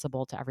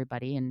accessible to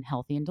everybody and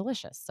healthy and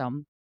delicious.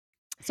 So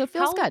it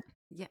feels good.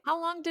 Yeah.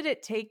 How long did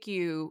it take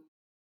you?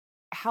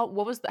 How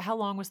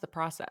long was the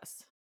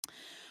process?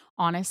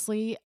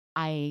 Honestly,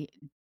 I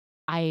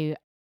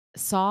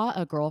saw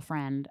a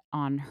girlfriend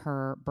on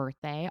her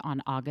birthday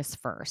on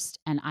August 1st,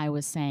 and I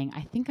was saying,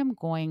 I think I'm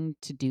going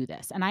to do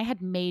this. And I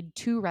had made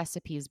 2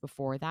 recipes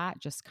before that,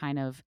 just kind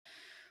of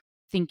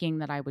thinking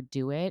that I would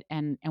do it.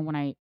 And when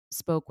I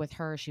spoke with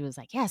her, she was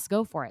like, yes,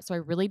 go for it. So I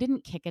really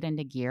didn't kick it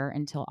into gear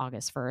until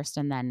August 1st.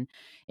 And then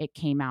it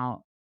came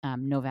out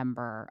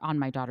November, on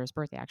my daughter's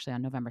birthday, actually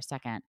on November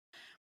 2nd.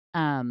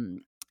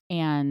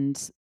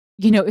 And,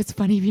 it's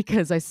funny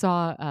because I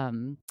saw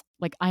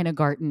like Ina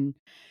Garten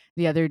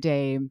the other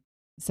day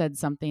said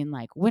something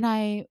like,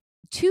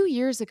 2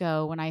 years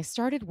ago, when I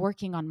started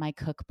working on my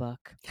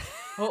cookbook,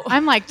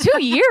 I'm like,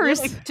 2 years?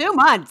 Like 2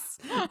 months.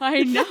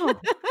 I know.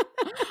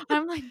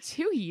 I'm like,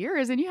 2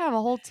 years and you have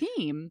a whole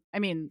team. I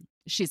mean,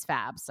 she's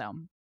fab. So,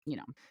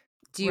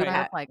 do you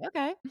have, like,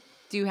 okay.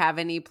 Do you have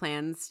any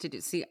plans to do?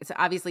 See, so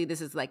obviously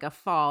this is like a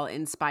fall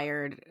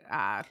inspired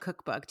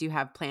cookbook. Do you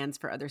have plans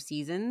for other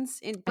seasons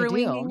in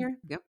brewing in your?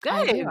 Yep.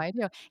 Good. I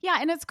do. Yeah.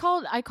 And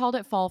I called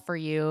it Fall for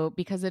You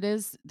because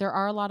there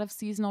are a lot of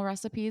seasonal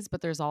recipes,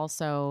 but there's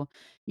also,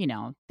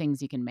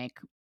 things you can make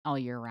all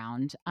year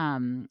round.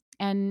 And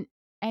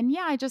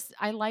yeah,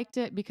 I liked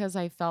it because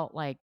I felt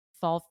like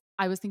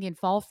I was thinking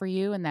fall for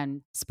you and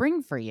then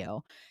spring for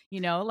you,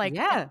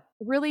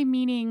 really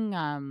meaning,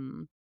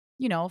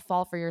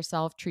 fall for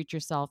yourself, treat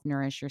yourself,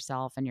 nourish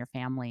yourself and your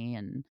family,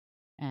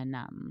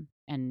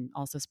 and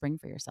also spring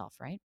for yourself,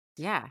 right?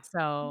 Yeah.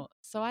 So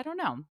I don't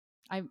know.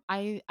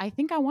 I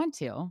think I want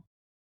to.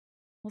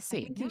 We'll see.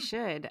 I think you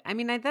should. I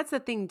mean, that's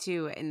the thing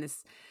too, in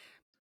this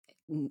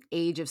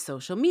age of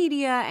social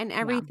media and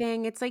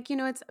everything. It's like,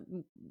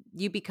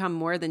 you become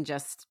more than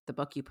just the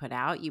book you put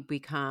out. You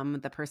become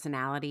the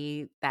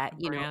personality that,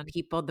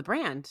 the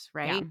brand,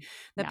 right?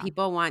 That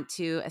people want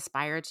to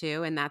aspire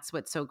to. And that's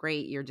what's so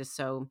great. You're just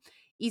so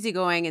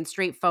easygoing and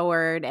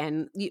straightforward,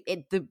 and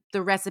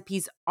the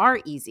recipes are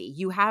easy.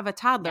 You have a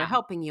toddler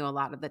helping you a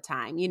lot of the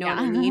time. You know what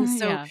I mean?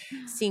 So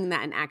seeing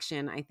that in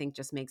action, I think,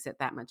 just makes it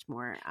that much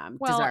more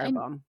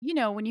desirable.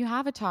 And, when you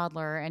have a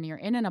toddler and you're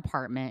in an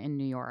apartment in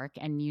New York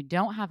and you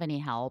don't have any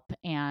help,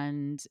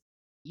 and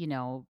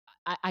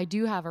I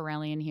do have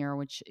Aurelian here,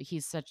 which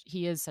he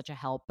is such a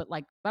help, but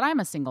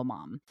I'm a single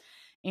mom,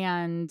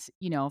 and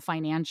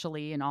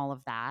financially and all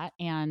of that,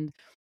 and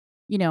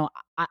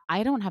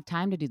I don't have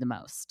time to do the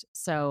most.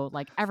 So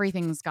like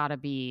everything's got to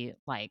be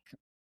like,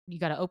 you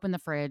got to open the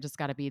fridge. It's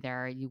got to be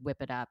there. You whip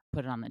it up,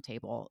 put it on the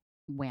table,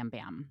 wham,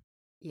 bam,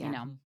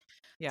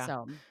 Yeah.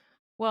 So,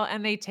 well,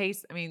 and they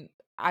taste, I mean,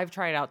 I've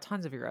tried out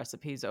tons of your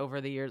recipes over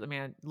the years. I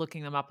mean,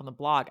 looking them up on the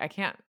blog, I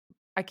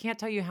can't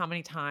tell you how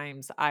many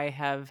times I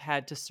have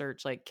had to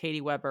search like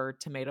Katie Weber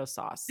tomato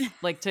sauce,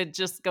 like to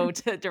just go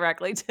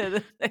directly to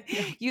the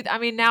I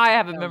mean, now I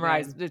have it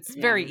memorized. Good. It's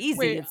very easy.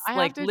 Wait, it's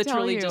like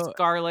literally just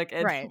garlic.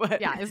 And, right.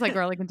 Yeah. It's like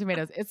garlic and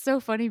tomatoes. It's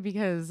so funny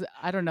because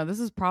I don't know, this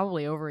is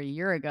probably over a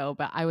year ago,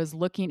 but I was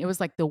looking, it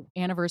was like the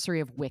anniversary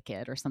of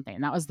Wicked or something.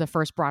 And that was the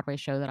first Broadway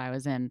show that I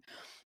was in.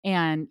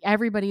 And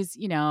everybody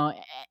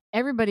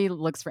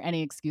looks for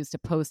any excuse to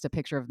post a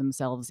picture of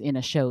themselves in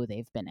a show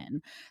they've been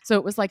in. So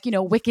it was like,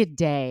 Wicked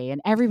Day, and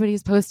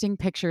everybody's posting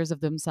pictures of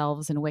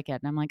themselves in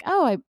Wicked. And I'm like,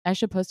 oh, I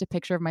should post a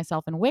picture of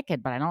myself in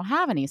Wicked, but I don't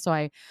have any. So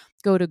I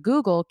go to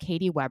Google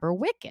Katie Weber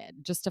Wicked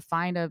just to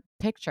find a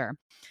picture.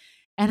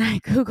 And I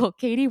Googled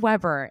Katie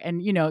Weber,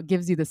 and, it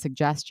gives you the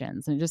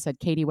suggestions. And it just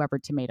said Katie Weber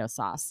tomato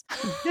sauce.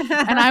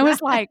 And I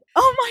was like,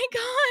 oh my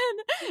God.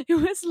 it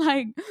was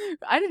like,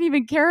 I didn't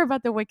even care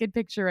about the Wicked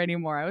picture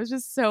anymore. I was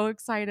just so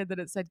excited that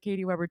it said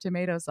Katie Weber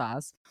tomato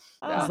sauce.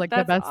 It was like the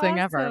That's best thing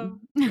ever.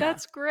 awesome.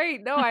 That's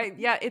great. No,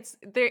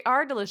 they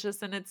are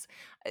delicious, and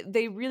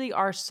they really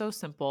are so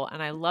simple,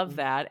 and I love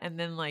that. And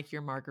then like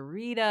your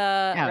margarita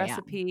Oh, yeah.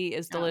 recipe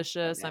is Oh, so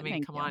delicious. I good. mean,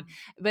 Thank come you. on.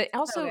 But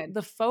also good.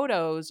 the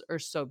photos are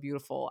so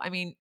beautiful. I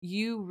mean,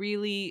 you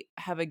really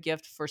have a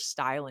gift for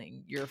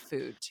styling your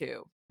food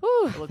too.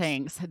 Whew, It looks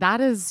thanks.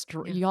 That is,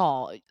 Yeah.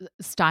 y'all,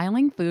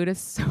 styling food is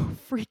so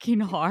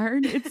freaking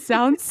hard. It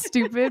sounds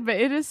stupid, but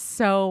it is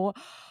so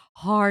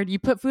hard. You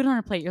put food on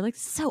a plate, you're like,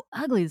 so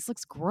ugly. This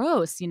looks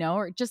gross,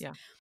 or just, Yeah.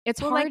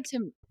 it's Well, hard like,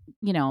 to,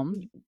 you know,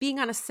 being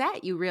on a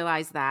set, you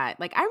realize that.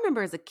 Like, I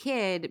remember as a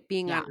kid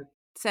being Yeah. on a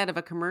set of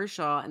a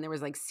commercial and there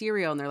was like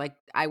cereal and they're like,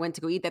 I went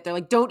to go eat that. They're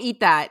like, don't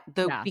eat that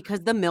Yeah. because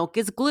the milk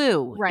is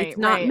glue. Right, It's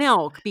not right.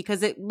 milk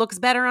because it looks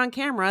better on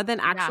camera than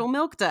Yeah. actual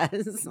milk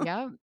does.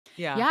 Yep.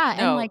 Yeah. Yeah. And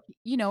No. like,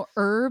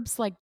 herbs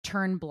like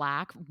turn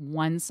black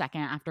 1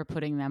 second after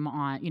putting them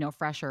on,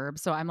 fresh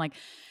herbs. So I'm like,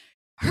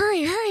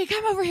 hurry,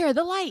 come over here.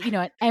 The light,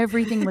 and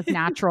everything was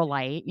natural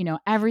light,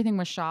 everything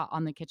was shot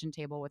on the kitchen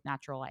table with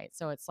natural light.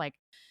 So it's like,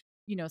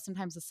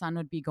 sometimes the sun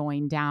would be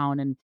going down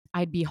and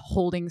I'd be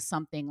holding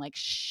something like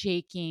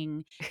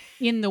shaking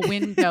in the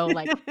window,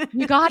 like,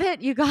 you got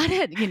it,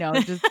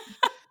 just,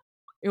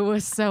 it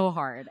was so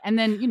hard. And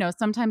then,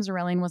 sometimes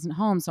Aurelian wasn't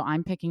home. So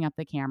I'm picking up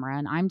the camera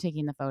and I'm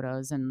taking the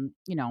photos. And,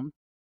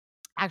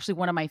 actually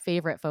one of my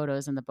favorite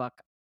photos in the book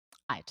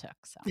I took.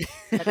 So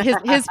but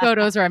his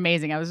photos are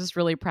amazing. I was just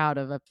really proud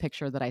of a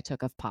picture that I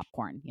took of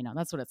popcorn.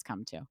 That's what it's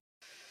come to.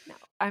 No,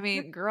 I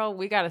mean, girl,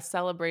 we got to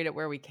celebrate it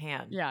where we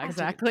can. Yeah, After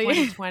exactly.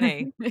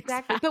 2020.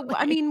 Exactly. But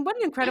I mean, what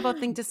an incredible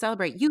thing to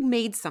celebrate. You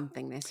made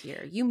something this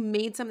year. You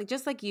made something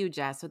just like you,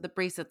 Jess, with the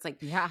bracelets. Like,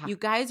 Yeah. you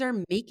guys are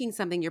making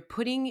something. You're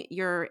putting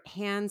your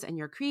hands and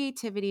your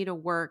creativity to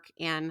work.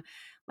 And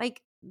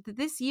like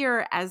this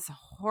year, as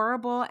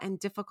horrible and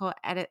difficult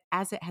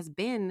as it has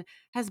been,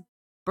 has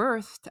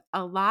birthed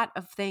a lot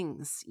of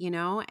things,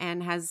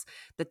 and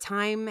the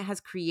time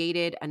has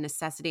created a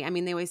necessity. I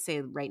mean, they always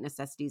say, right,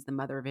 necessity is the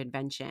mother of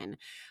invention.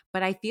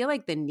 But I feel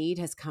like the need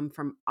has come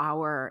from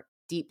our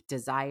deep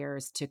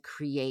desires to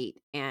create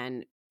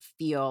and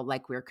feel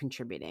like we're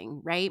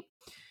contributing, right?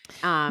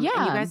 And you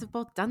Yeah. guys have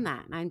both done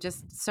that. And I'm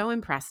just so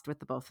impressed with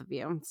the both of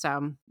you.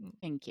 So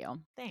Thank you.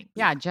 Thanks.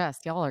 Yeah, Jess,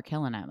 y'all are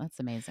killing it. That's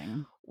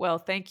amazing. Well,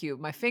 thank you.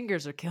 My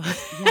fingers are killing.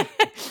 Yeah,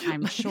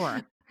 I'm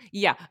sure.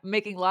 Yeah,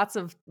 making lots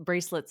of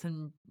bracelets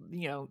and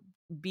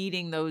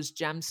beating those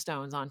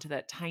gemstones onto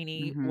that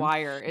tiny Mhm.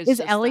 wire is Is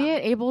just,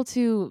 Elliot able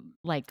to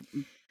like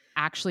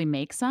actually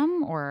make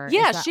some, or is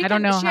Yeah, that- she I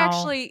don't can. know She how.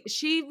 actually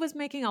she was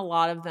making a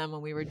lot of them when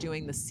we were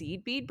doing the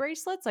seed bead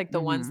bracelets, like the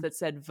ones Mhm. that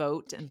said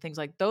vote and things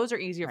like those are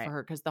easier Right. for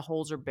her because the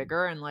holes are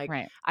bigger and like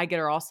Right. I get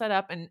her all set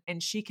up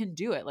and she can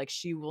do it. Like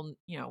she will,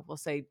 we'll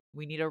say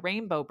we need a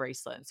rainbow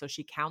bracelet. And so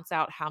she counts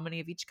out how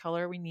many of each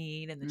color we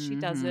need and then she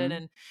does it. Mhm.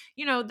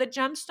 And the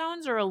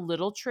gemstones are a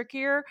little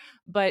trickier,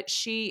 but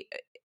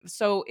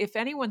so if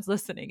anyone's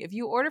listening, if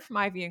you order from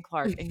Ivy and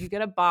Clark and you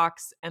get a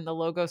box and the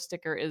logo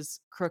sticker is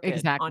crooked on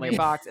Exactly. your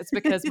box, it's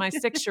because my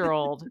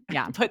 6-year-old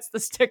Yeah. puts the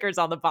stickers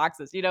on the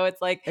boxes.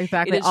 It's like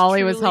Exactly. It is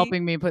Ollie was truly-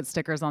 helping me put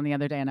stickers on the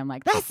other day, and I'm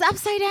like, "That's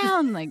upside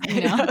down!" Like,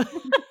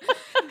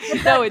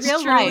 No, it's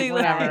Real truly life,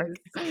 whatever.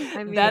 guys.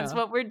 I mean, that's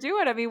what we're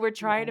doing. I mean, we're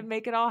trying Yeah. to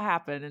make it all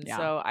happen. And Yeah.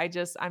 so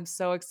I'm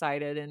so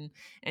excited.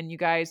 And you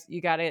guys, you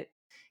got to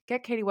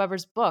get Katie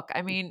Weber's book.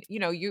 I mean,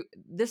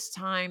 this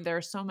time there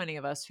are so many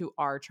of us who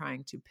are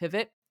trying to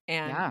pivot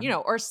and, Yeah.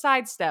 or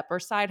sidestep or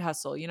side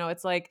hustle.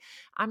 It's like,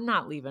 I'm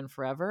not leaving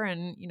forever.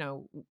 And,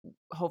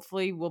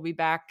 hopefully we'll be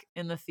back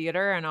in the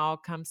theater and I'll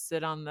come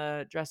sit on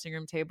the dressing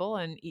room table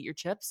and eat your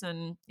chips.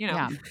 And,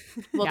 Yeah.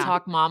 we'll Yeah.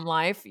 talk mom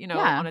life,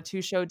 Yeah. on a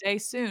 2-show day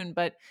soon.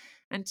 But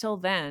until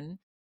then,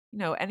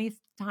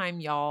 anytime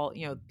y'all,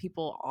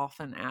 people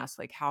often ask,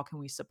 like, how can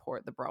we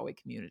support the Broadway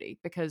community?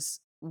 Because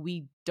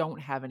we don't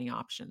have any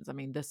options. I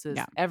mean,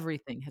 Yeah.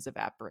 everything has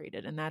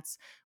evaporated and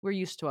we're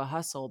used to a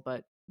hustle,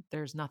 but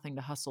there's nothing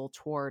to hustle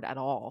toward at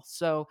all.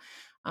 So,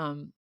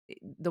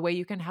 the way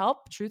you can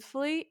help,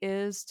 truthfully,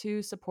 is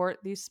to support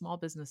these small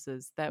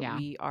businesses that Yeah.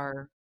 we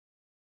are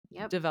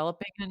Yep.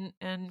 developing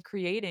and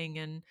creating,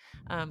 and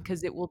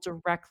because it will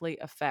directly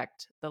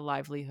affect the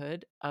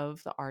livelihood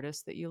of the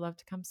artists that you love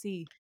to come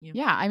see.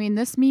 Yeah, I mean,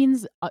 this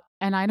means,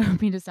 and I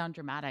don't mean to sound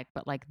dramatic,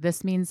 but like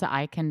this means that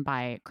I can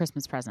buy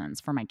Christmas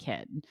presents for my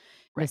kid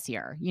this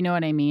year. You know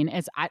what I mean?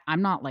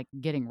 I'm not like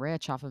getting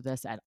rich off of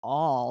this at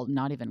all,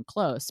 not even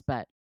close.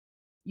 But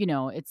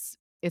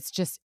it's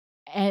just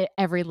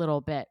every little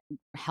bit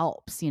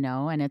helps,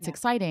 and it's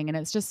exciting, and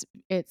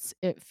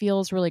it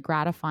feels really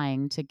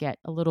gratifying to get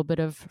a little bit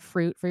of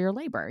fruit for your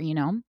labor.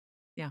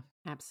 Yeah,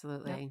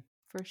 Absolutely.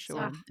 for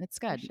sure. So it's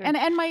good. sure.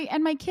 And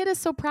my kid is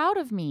so proud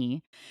of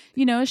me.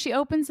 She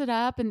opens it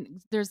up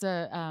and there's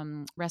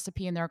a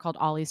recipe in there called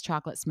Ollie's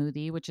chocolate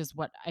smoothie, which is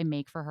what I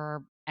make for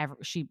her.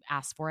 She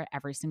asks for it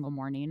every single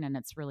morning and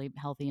it's really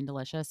healthy and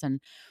delicious. And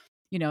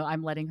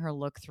I'm letting her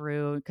look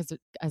through because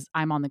as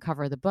I'm on the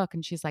cover of the book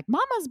and she's like,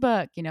 Mama's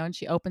book, and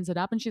she opens it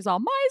up and she's all,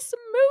 my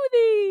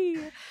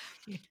smoothie.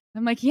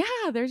 I'm like,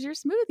 yeah, there's your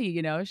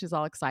smoothie. She's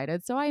all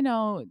excited. So I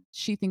know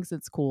she thinks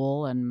it's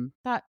cool. And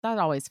that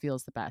always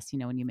feels the best,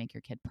 when you make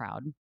your kid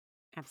proud.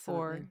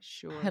 Absolutely. For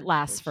sure. It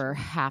lasts for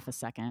half a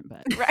second,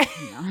 but right.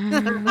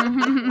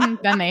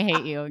 Then they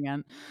hate you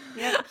again.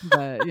 Yeah.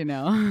 But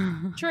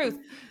Truth.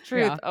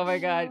 Yeah. Oh my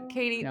God.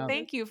 Katie, Yeah.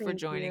 thank you for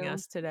joining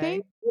us today.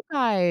 Thank you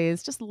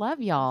guys. Just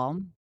love y'all.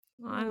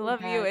 I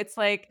love you. It's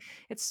like,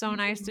 it's so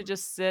nice to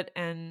just sit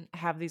and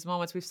have these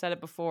moments. We've said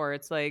it before.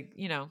 It's like,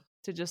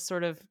 to just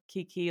sort of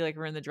kiki, like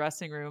we're in the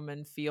dressing room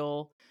and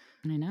feel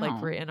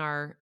like we're in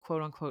our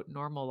quote unquote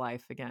normal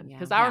life again.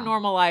 Because our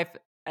normal life,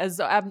 as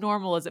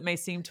abnormal as it may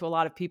seem to a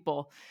lot of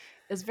people,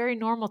 is very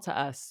normal to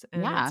us.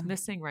 And it's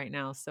missing right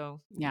now.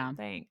 So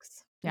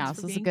thanks. Yeah,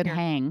 this is a good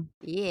hang.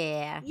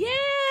 Yeah. Yeah.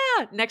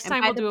 Next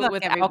time we'll do it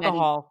with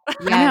alcohol.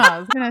 Yeah, I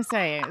was going to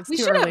say. We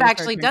should have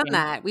actually done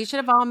that. We should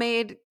have all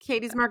made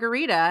Katie's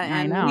margarita.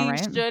 And we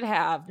should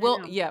have.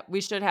 Well, yeah,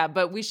 we should have.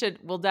 But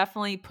we'll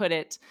definitely put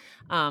it,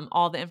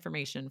 all the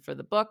information for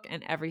the book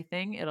and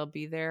everything. It'll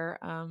be there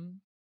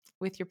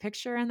with your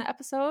picture in the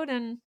episode.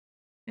 And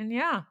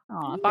yeah,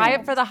 buy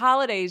it for the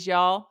holidays,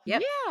 y'all.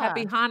 Yep. Yeah.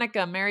 Happy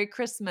Hanukkah, Merry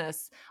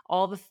Christmas,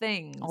 all the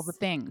things. All the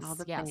things.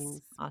 Yes.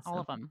 Awesome. All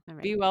of them. All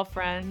right. Be well,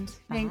 friend.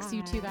 Thanks,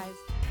 you too, guys.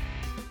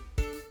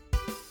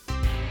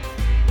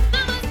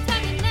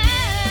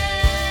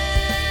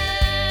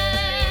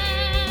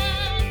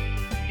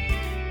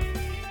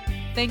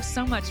 Thanks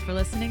so much for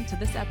listening to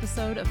this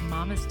episode of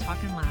Mama's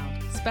Talkin' Loud.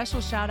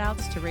 Special shout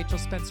outs to Rachel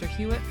Spencer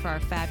Hewitt for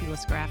our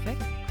fabulous graphic,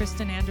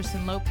 Kristen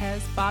Anderson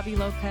Lopez, Bobby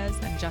Lopez,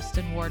 and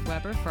Justin Ward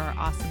Weber for our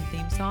awesome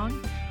theme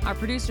song, our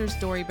producers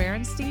Dori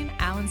Berenstein,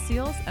 Alan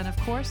Seals, and of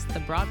course, the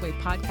Broadway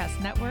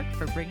Podcast Network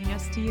for bringing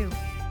us to you.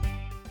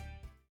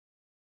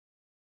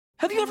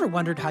 Have you ever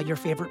wondered how your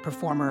favorite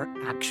performer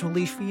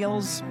actually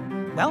feels?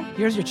 Well,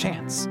 here's your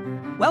chance.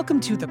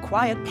 Welcome to The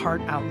Quiet Part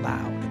Out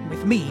Loud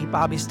with me,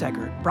 Bobby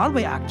Steggert,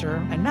 Broadway actor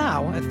and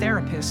now a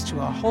therapist to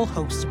a whole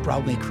host of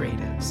Broadway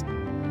creatives.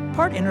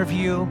 Part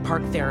interview,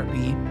 part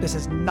therapy, this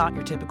is not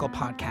your typical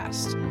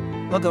podcast.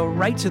 We'll go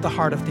right to the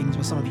heart of things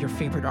with some of your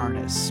favorite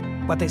artists,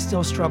 what they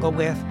still struggle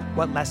with,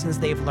 what lessons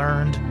they've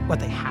learned, what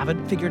they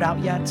haven't figured out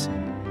yet.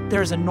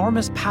 There's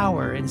enormous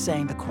power in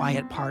saying the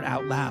quiet part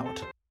out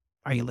loud.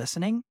 Are you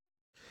listening?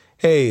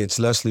 Hey, it's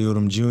Leslie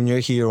Odom Jr.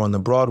 here on the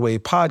Broadway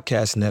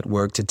Podcast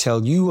Network to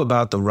tell you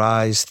about the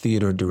Rise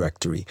Theater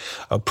Directory,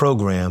 a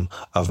program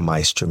of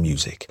Maestra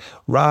Music.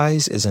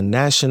 Rise is a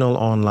national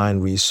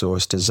online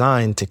resource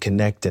designed to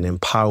connect and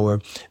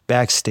empower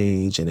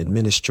backstage and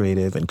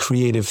administrative and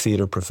creative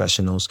theater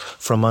professionals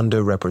from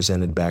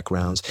underrepresented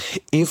backgrounds.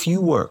 If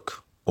you work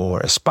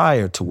or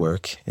aspire to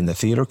work in the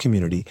theater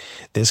community,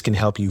 this can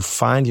help you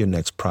find your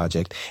next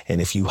project. And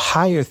if you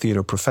hire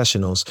theater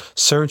professionals,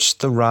 search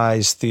the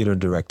Rise Theater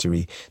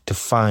Directory to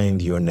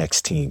find your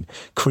next team.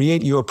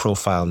 Create your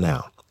profile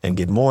now and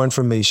get more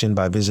information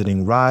by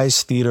visiting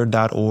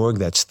risetheater.org.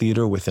 That's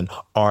theater with an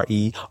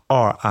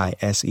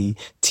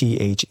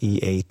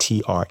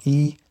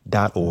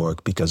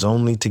RERISETHEATRE.org, because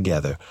only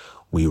together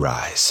we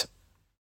rise.